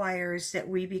requires that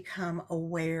we become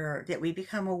aware,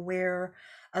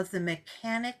 of the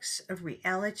mechanics of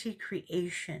reality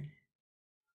creation,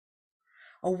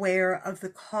 aware of the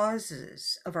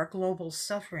causes of our global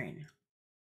suffering,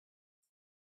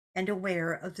 and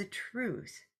aware of the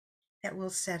truth that will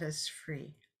set us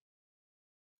free.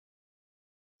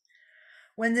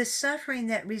 When the suffering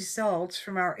that results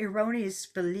from our erroneous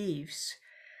beliefs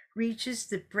reaches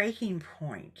the breaking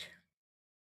point,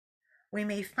 we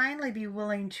may finally be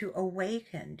willing to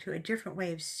awaken to a different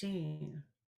way of seeing.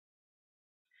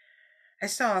 I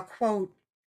saw a quote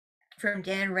from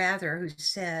Dan Rather who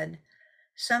said,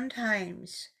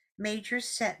 Sometimes major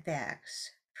setbacks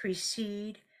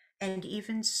precede and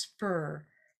even spur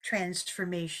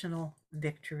transformational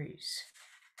victories.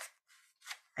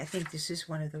 I think this is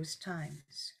one of those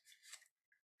times.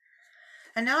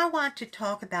 And now I want to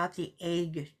talk about the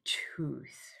egg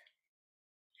tooth.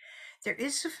 There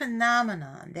is a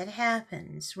phenomenon that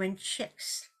happens when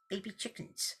chicks, baby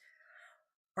chickens,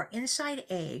 are inside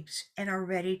eggs and are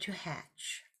ready to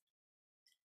hatch.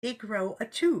 They grow a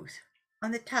tooth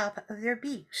on the top of their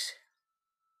beaks.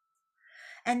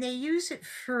 And they use it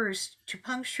first to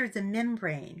puncture the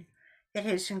membrane that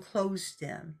has enclosed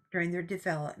them during their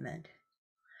development.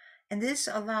 And this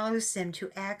allows them to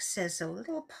access a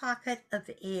little pocket of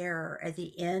air at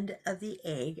the end of the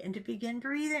egg and to begin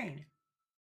breathing.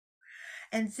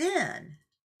 And then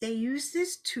they use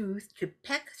this tooth to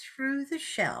peck through the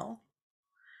shell,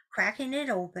 cracking it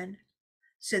open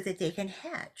so that they can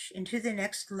hatch into the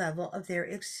next level of their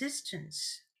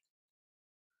existence.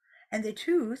 And the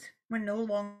tooth, when no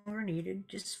longer needed,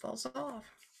 just falls off.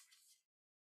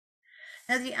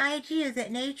 Now, the idea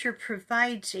that nature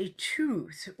provides a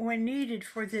tooth when needed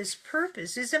for this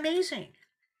purpose is amazing.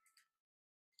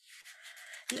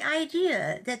 The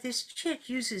idea that this chick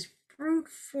uses brute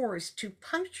force to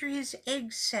puncture his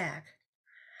egg sac,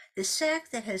 the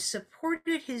sac that has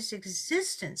supported his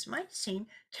existence, might seem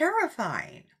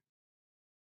terrifying.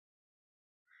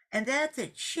 And that the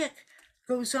chick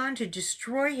goes on to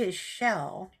destroy his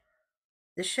shell,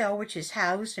 the shell which has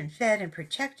housed and fed and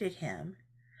protected him,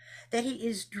 that he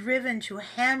is driven to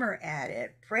hammer at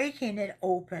it, breaking it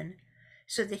open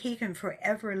so that he can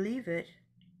forever leave it,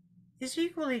 is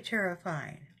equally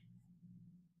terrifying.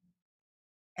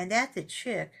 And that the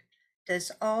chick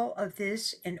does all of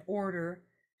this in order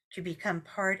to become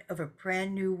part of a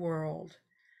brand new world,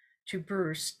 to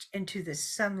burst into the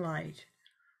sunlight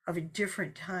of a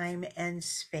different time and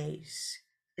space,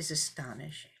 is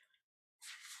astonishing.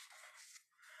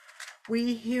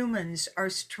 We humans are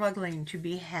struggling to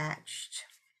be hatched.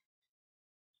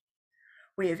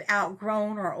 We have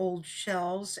outgrown our old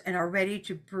shells and are ready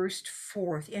to burst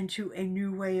forth into a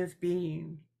new way of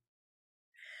being.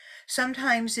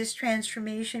 Sometimes this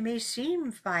transformation may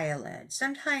seem violent.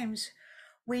 Sometimes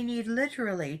we need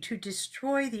literally to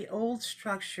destroy the old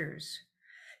structures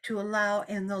to allow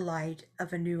in the light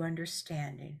of a new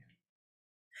understanding.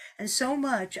 And so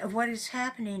much of what is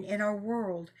happening in our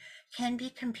world can be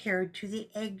compared to the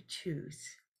egg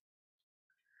tooth.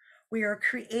 We are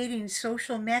creating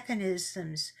social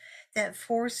mechanisms that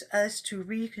force us to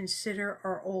reconsider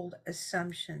our old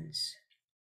assumptions.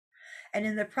 And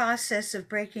in the process of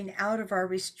breaking out of our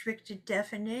restricted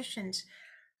definitions,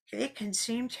 it can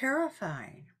seem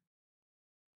terrifying.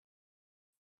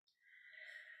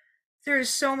 There is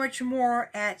so much more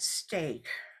at stake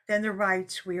than the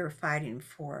rights we are fighting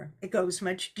for. It goes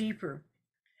much deeper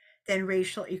than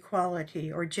racial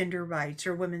equality or gender rights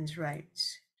or women's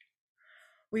rights.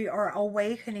 We are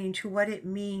awakening to what it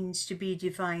means to be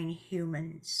divine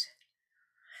humans.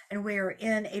 And we are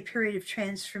in a period of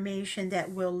transformation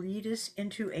that will lead us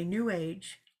into a new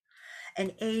age,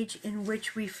 an age in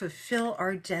which we fulfill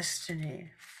our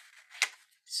destiny.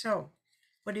 So,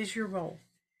 what is your role?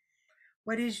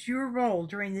 What is your role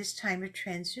during this time of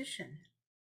transition?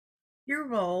 Your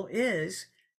role is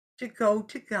to go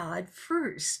to God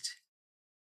first,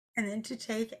 and then to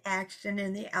take action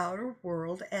in the outer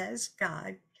world as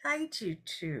God guides you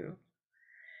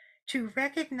to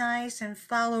recognize and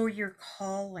follow your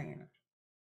calling.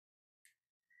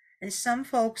 And some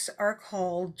folks are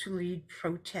called to lead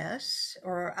protests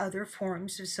or other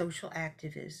forms of social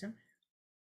activism.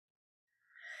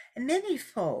 And many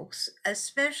folks,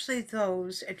 especially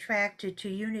those attracted to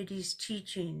Unity's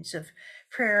teachings of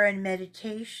prayer and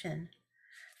meditation,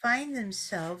 find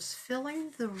themselves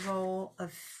filling the role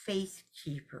of faith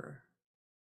keeper.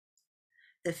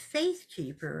 The faith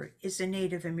keeper is a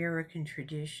Native American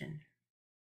tradition.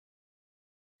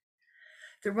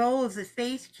 The role of the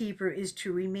faith keeper is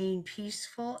to remain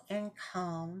peaceful and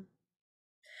calm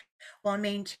while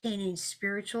maintaining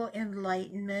spiritual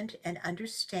enlightenment and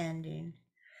understanding,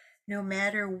 no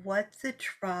matter what the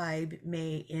tribe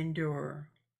may endure.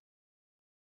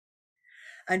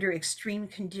 Under extreme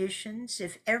conditions,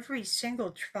 if every single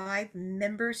tribe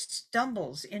member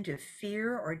stumbles into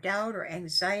fear or doubt or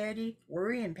anxiety,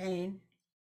 worry, and pain,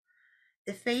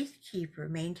 the faith keeper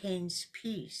maintains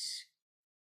peace,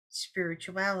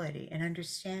 spirituality, and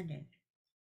understanding.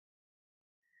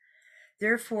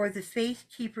 Therefore, the faith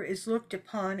keeper is looked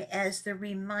upon as the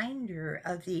reminder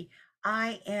of the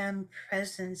I am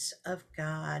presence of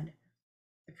God,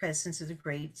 the presence of the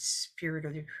great spirit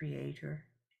of the creator.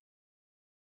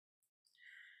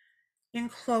 In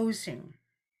closing,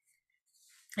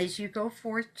 as you go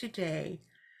forth today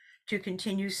to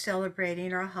continue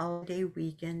celebrating our holiday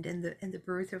weekend and the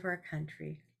birth of our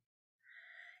country.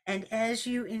 And as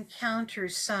you encounter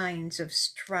signs of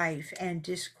strife and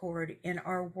discord in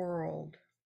our world,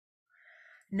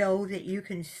 know that you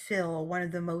can fill one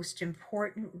of the most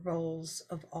important roles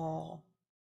of all.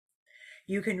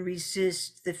 You can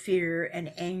resist the fear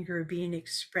and anger being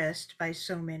expressed by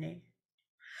so many.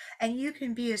 And you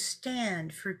can be a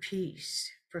stand for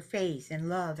peace, for faith and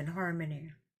love and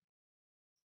harmony.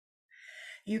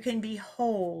 You can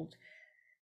behold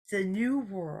the new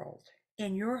world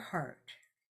in your heart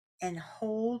and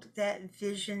hold that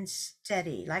vision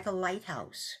steady like a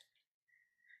lighthouse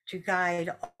to guide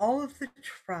all of the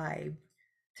tribe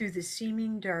through the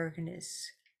seeming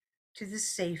darkness to the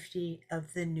safety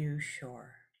of the new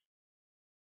shore.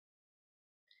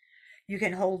 You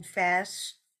can hold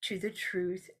fast to the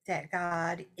truth that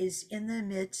God is in the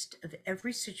midst of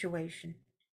every situation,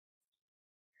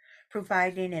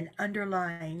 providing an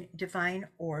underlying divine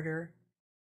order,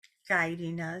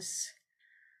 guiding us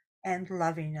and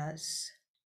loving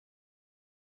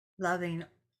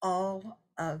all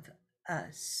of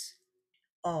us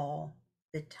all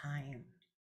the time.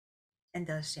 And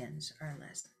thus ends our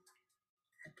lesson.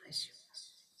 God bless you.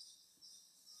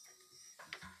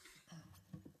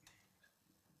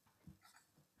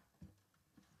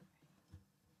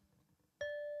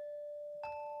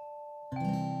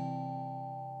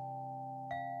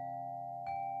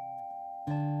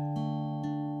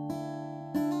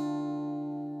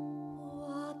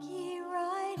 Walk ye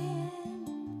right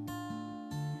in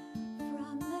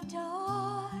from the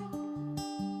dark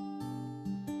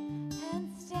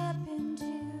and step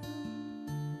into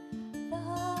the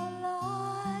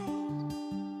light.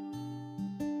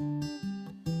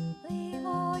 Leave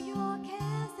all your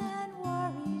cares and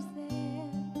worries there.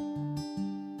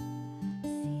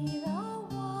 See the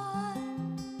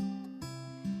one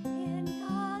in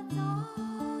God's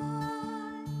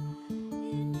eye.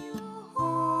 In your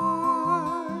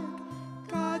heart,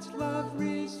 God's love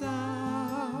resounds.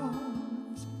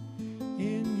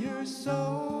 In your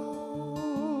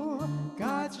soul,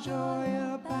 God's joy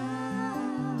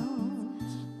abounds.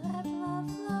 Let love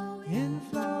flow in,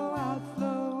 flow out,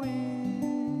 flow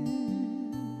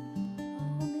in.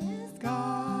 Home is God's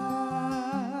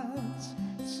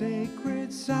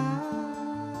sacred sound.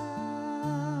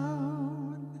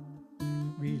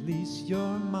 Release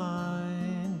your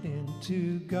mind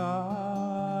into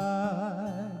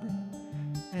God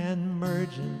and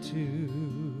merge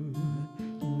into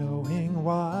knowing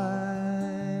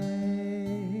why.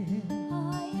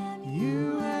 I am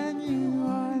you and you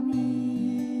are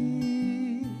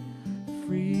me,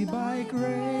 free by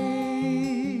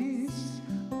grace.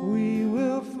 We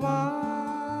will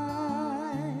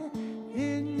fly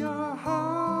in your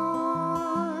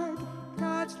heart.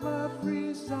 God's love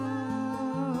resounds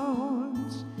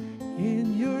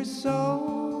in your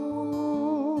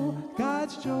soul.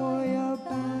 God's joy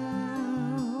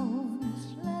abounds.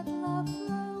 Let love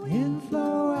flow in,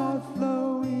 flow out,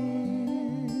 flow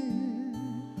in.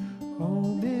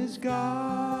 Home is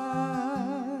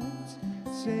God's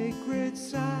sacred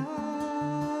sound.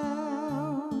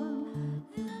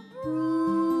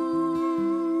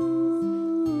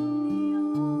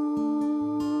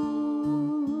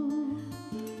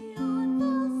 Beyond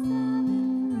the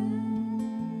Sabbath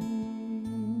rain,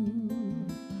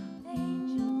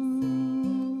 angels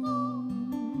singing low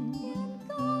in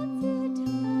God's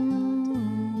eternal day.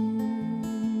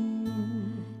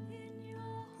 In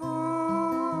your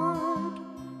heart,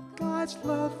 God's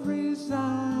love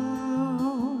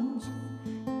resounds.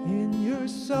 In your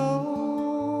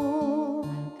soul,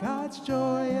 God's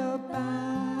joy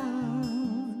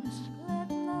abounds. Let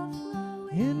love flow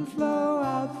in, flow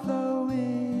out, flow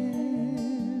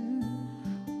in.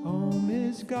 Home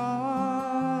is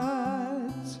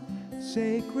God's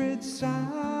sacred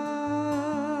sound.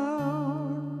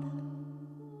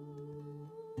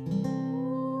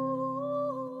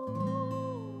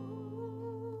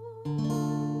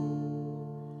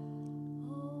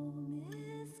 Home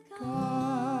is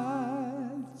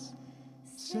God's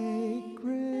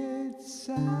sacred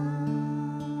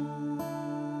sound.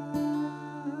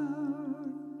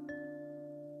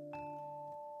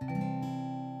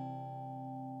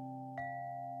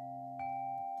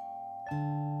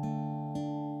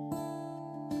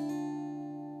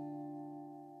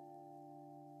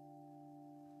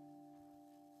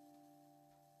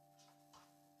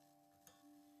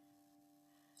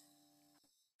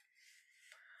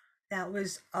 That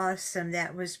was awesome.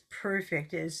 That was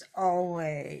perfect as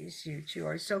always. You two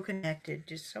are so connected,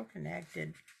 just so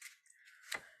connected.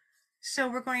 So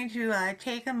we're going to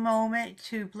take a moment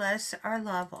to bless our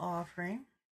love offering.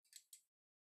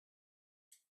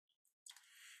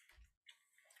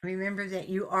 Remember that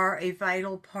you are a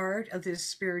vital part of this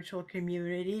spiritual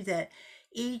community, that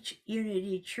each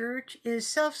Unity Church is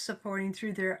self-supporting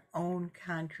through their own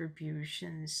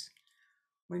contributions.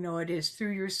 We know it is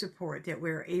through your support that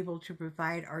we're able to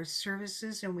provide our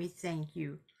services, and we thank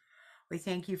you. We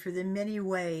thank you for the many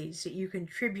ways that you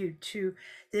contribute to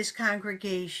this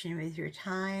congregation with your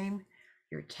time,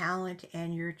 your talent,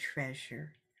 and your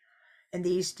treasure. In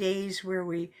these days where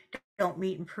we don't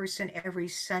meet in person every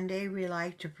Sunday, we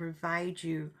like to provide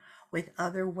you with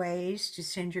other ways to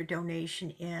send your donation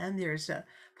in. There's a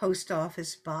post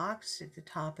office box at the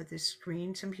top of the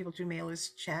screen. Some people do mail us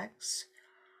checks.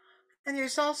 And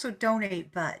there's also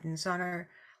donate buttons on our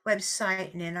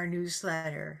website and in our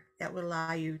newsletter that will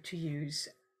allow you to use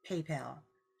PayPal.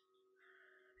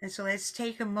 And so let's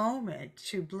take a moment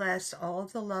to bless all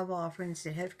of the love offerings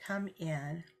that have come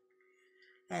in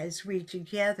as we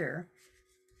together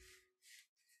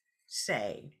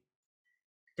say,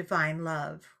 divine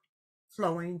love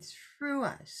flowing through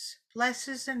us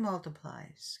blesses and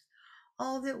multiplies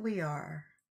all that we are,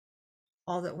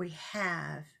 all that we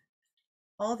have,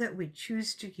 all that we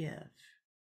choose to give,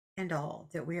 and all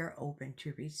that we are open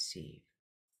to receive.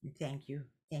 And thank you,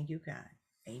 God.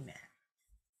 Amen.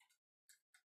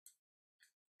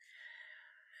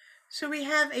 So we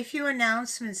have a few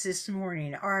announcements this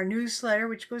morning. Our newsletter,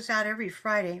 which goes out every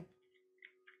Friday,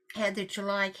 had the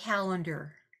July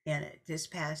calendar in it this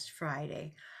past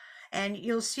Friday. And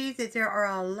you'll see that there are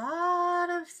a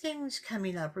lot of things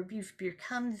coming up where you've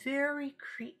become very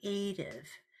creative.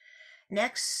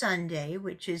 Next Sunday,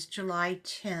 which is July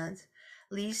 10th,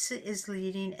 Lisa is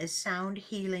leading a sound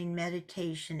healing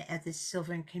meditation at the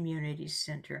Sylvan Community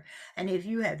Center. And if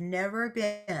you have never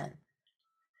been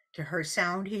to her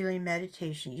sound healing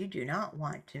meditation, you do not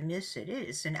want to miss it. It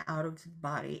is an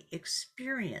out-of-the-body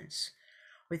experience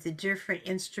with the different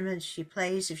instruments she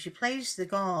plays. If she plays the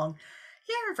gong,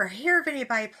 you ever hear of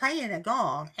anybody playing a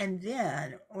gong, and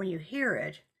then when you hear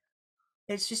it,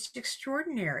 it's just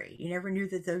extraordinary. You never knew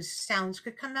that those sounds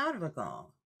could come out of a gong.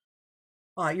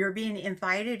 You're being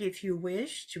invited, if you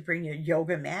wish, to bring your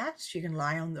yoga mats. You can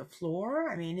lie on the floor.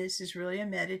 I mean, this is really a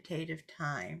meditative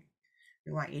time.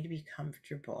 We want you to be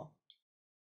comfortable.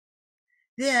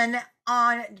 Then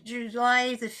on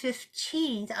July the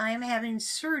 15th, I am having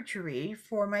surgery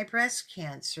for my breast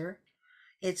cancer.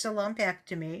 It's a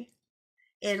lumpectomy.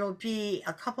 It'll be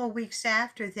a couple of weeks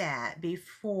after that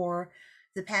before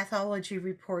the pathology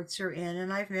reports are in,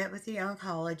 and I've met with the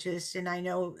oncologist, and I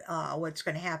know what's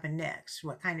going to happen next,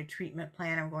 what kind of treatment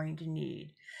plan I'm going to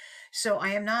need. So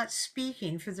I am not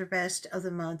speaking for the rest of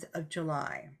the month of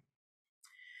July.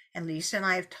 And Lisa and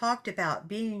I have talked about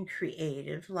being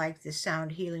creative, like the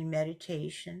sound healing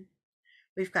meditation.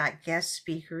 We've got guest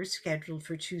speakers scheduled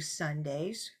for 2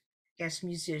 Sundays, guest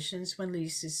musicians when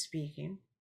Lisa's speaking.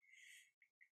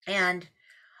 And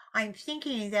I'm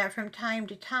thinking that from time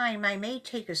to time, I may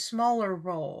take a smaller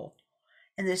role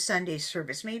in the Sunday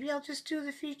service. Maybe I'll just do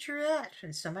the featurette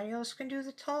and somebody else can do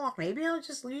the talk. Maybe I'll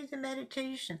just lead the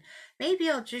meditation. Maybe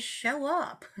I'll just show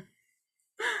up.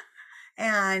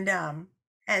 And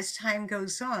as time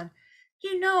goes on,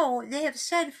 you know, they have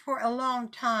said for a long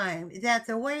time that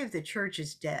the way of the church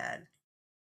is dead,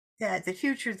 that the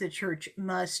future of the church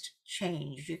must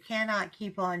change. You cannot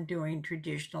keep on doing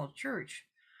traditional church.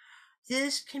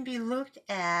 This can be looked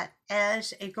at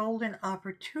as a golden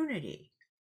opportunity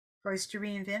for us to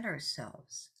reinvent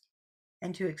ourselves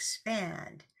and to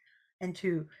expand and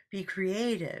to be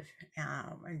creative.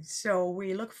 And so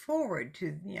we look forward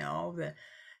to, you know,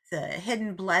 the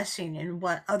hidden blessing in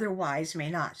what otherwise may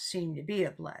not seem to be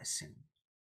a blessing.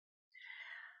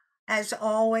 As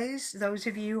always, those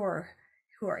of you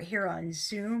who are here on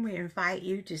Zoom, we invite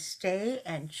you to stay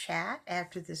and chat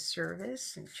after the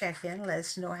service and check in, let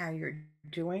us know how you're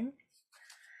doing.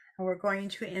 And we're going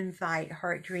to invite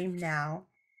Heart Dream now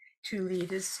to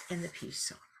lead us in the peace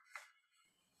song.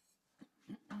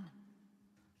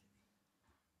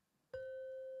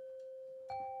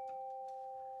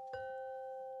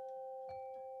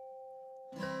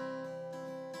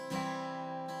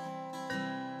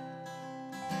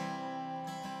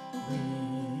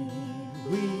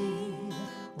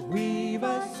 Weave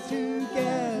us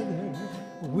together,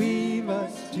 weave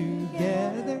us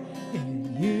together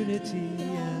in unity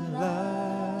and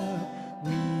love.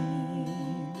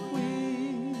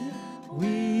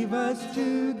 Weave us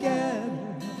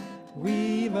together,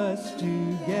 weave us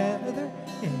together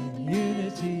in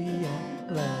unity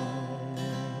and love.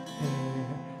 Let there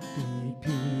be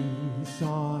peace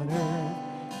on earth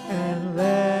and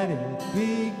let it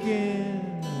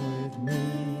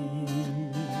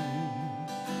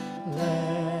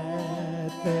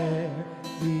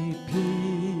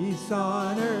peace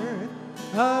on earth,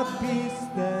 a peace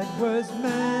that was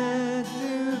meant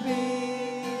to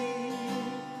be,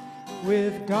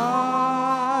 with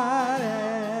God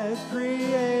as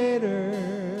creator,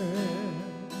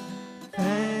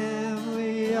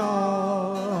 family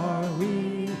all are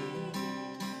we.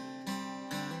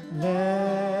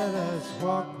 Let us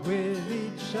walk with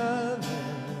each other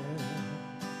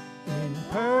in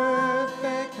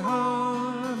perfect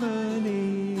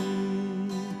harmony.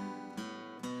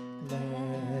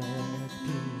 Let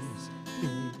peace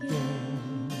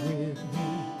begin with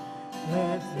me.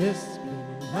 Let this be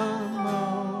the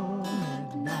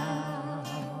moment now.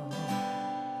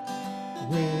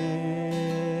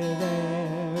 With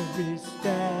every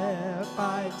step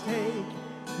I take,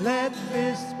 let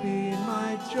this be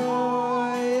my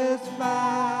joyous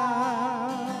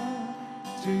vow,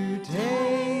 to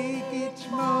take each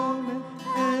moment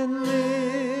and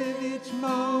live each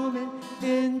moment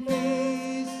in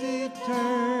peace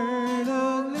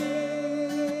eternally.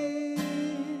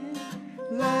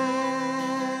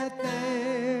 Let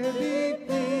there be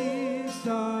peace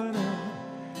on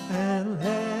earth, and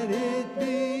let it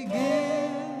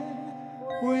begin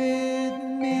with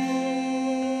me.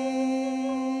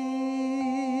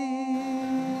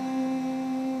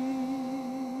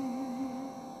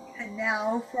 And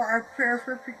now for our prayer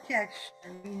for protection.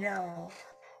 We know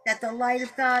that the light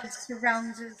of God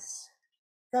surrounds us,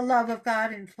 the love of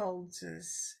God enfolds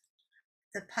us,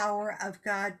 the power of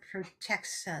God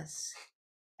protects us,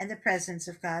 and the presence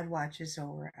of God watches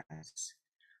over us.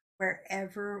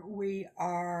 Wherever we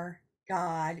are,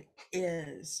 God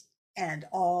is, and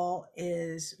all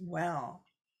is well.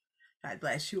 God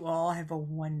bless you all. Have a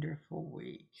wonderful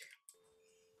week.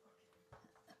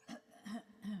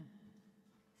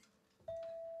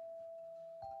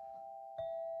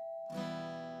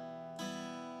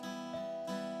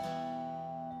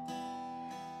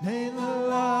 May the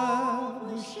love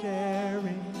we're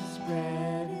sharing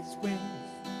spread its wings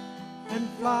and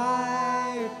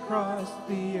fly across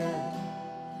the earth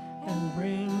and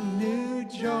bring new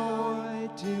joy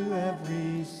to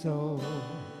every soul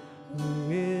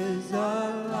who is